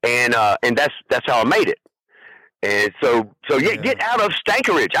 and that's how I made it. And so get out of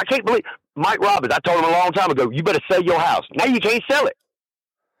Stankerage. I can't believe Mike Robbins. I told him a long time ago, you better sell your house. Now you can't sell it.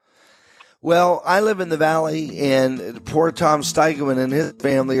 Well, I live in the Valley, and poor Tom Steigerman and his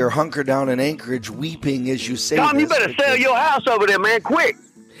family are hunkered down in Anchorage weeping as you say Tom, you better sell your house over there, man, quick.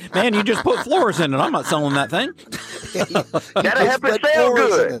 Man, you just put floors in it. I'm not selling that thing. Gotta help it sell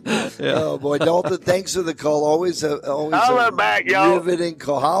good. Yeah. Oh, boy. Dalton, thanks for the call. Always holler back, y'all. Riveting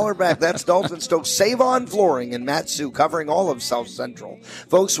call. Holler back. That's Dalton Stokes. Save On Flooring in Mat-Su, covering all of South Central.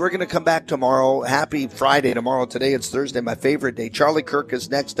 Folks, we're going to come back tomorrow. Happy Friday tomorrow. Today it's Thursday, my favorite day. Charlie Kirk is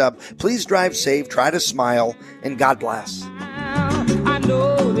next up. Please drive safe. Try to smile. And God bless. I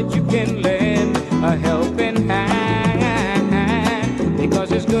know that you can lend a helping hand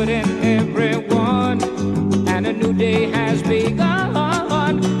because it's good in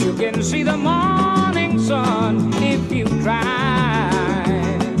begun. You can see the morning sun if you drive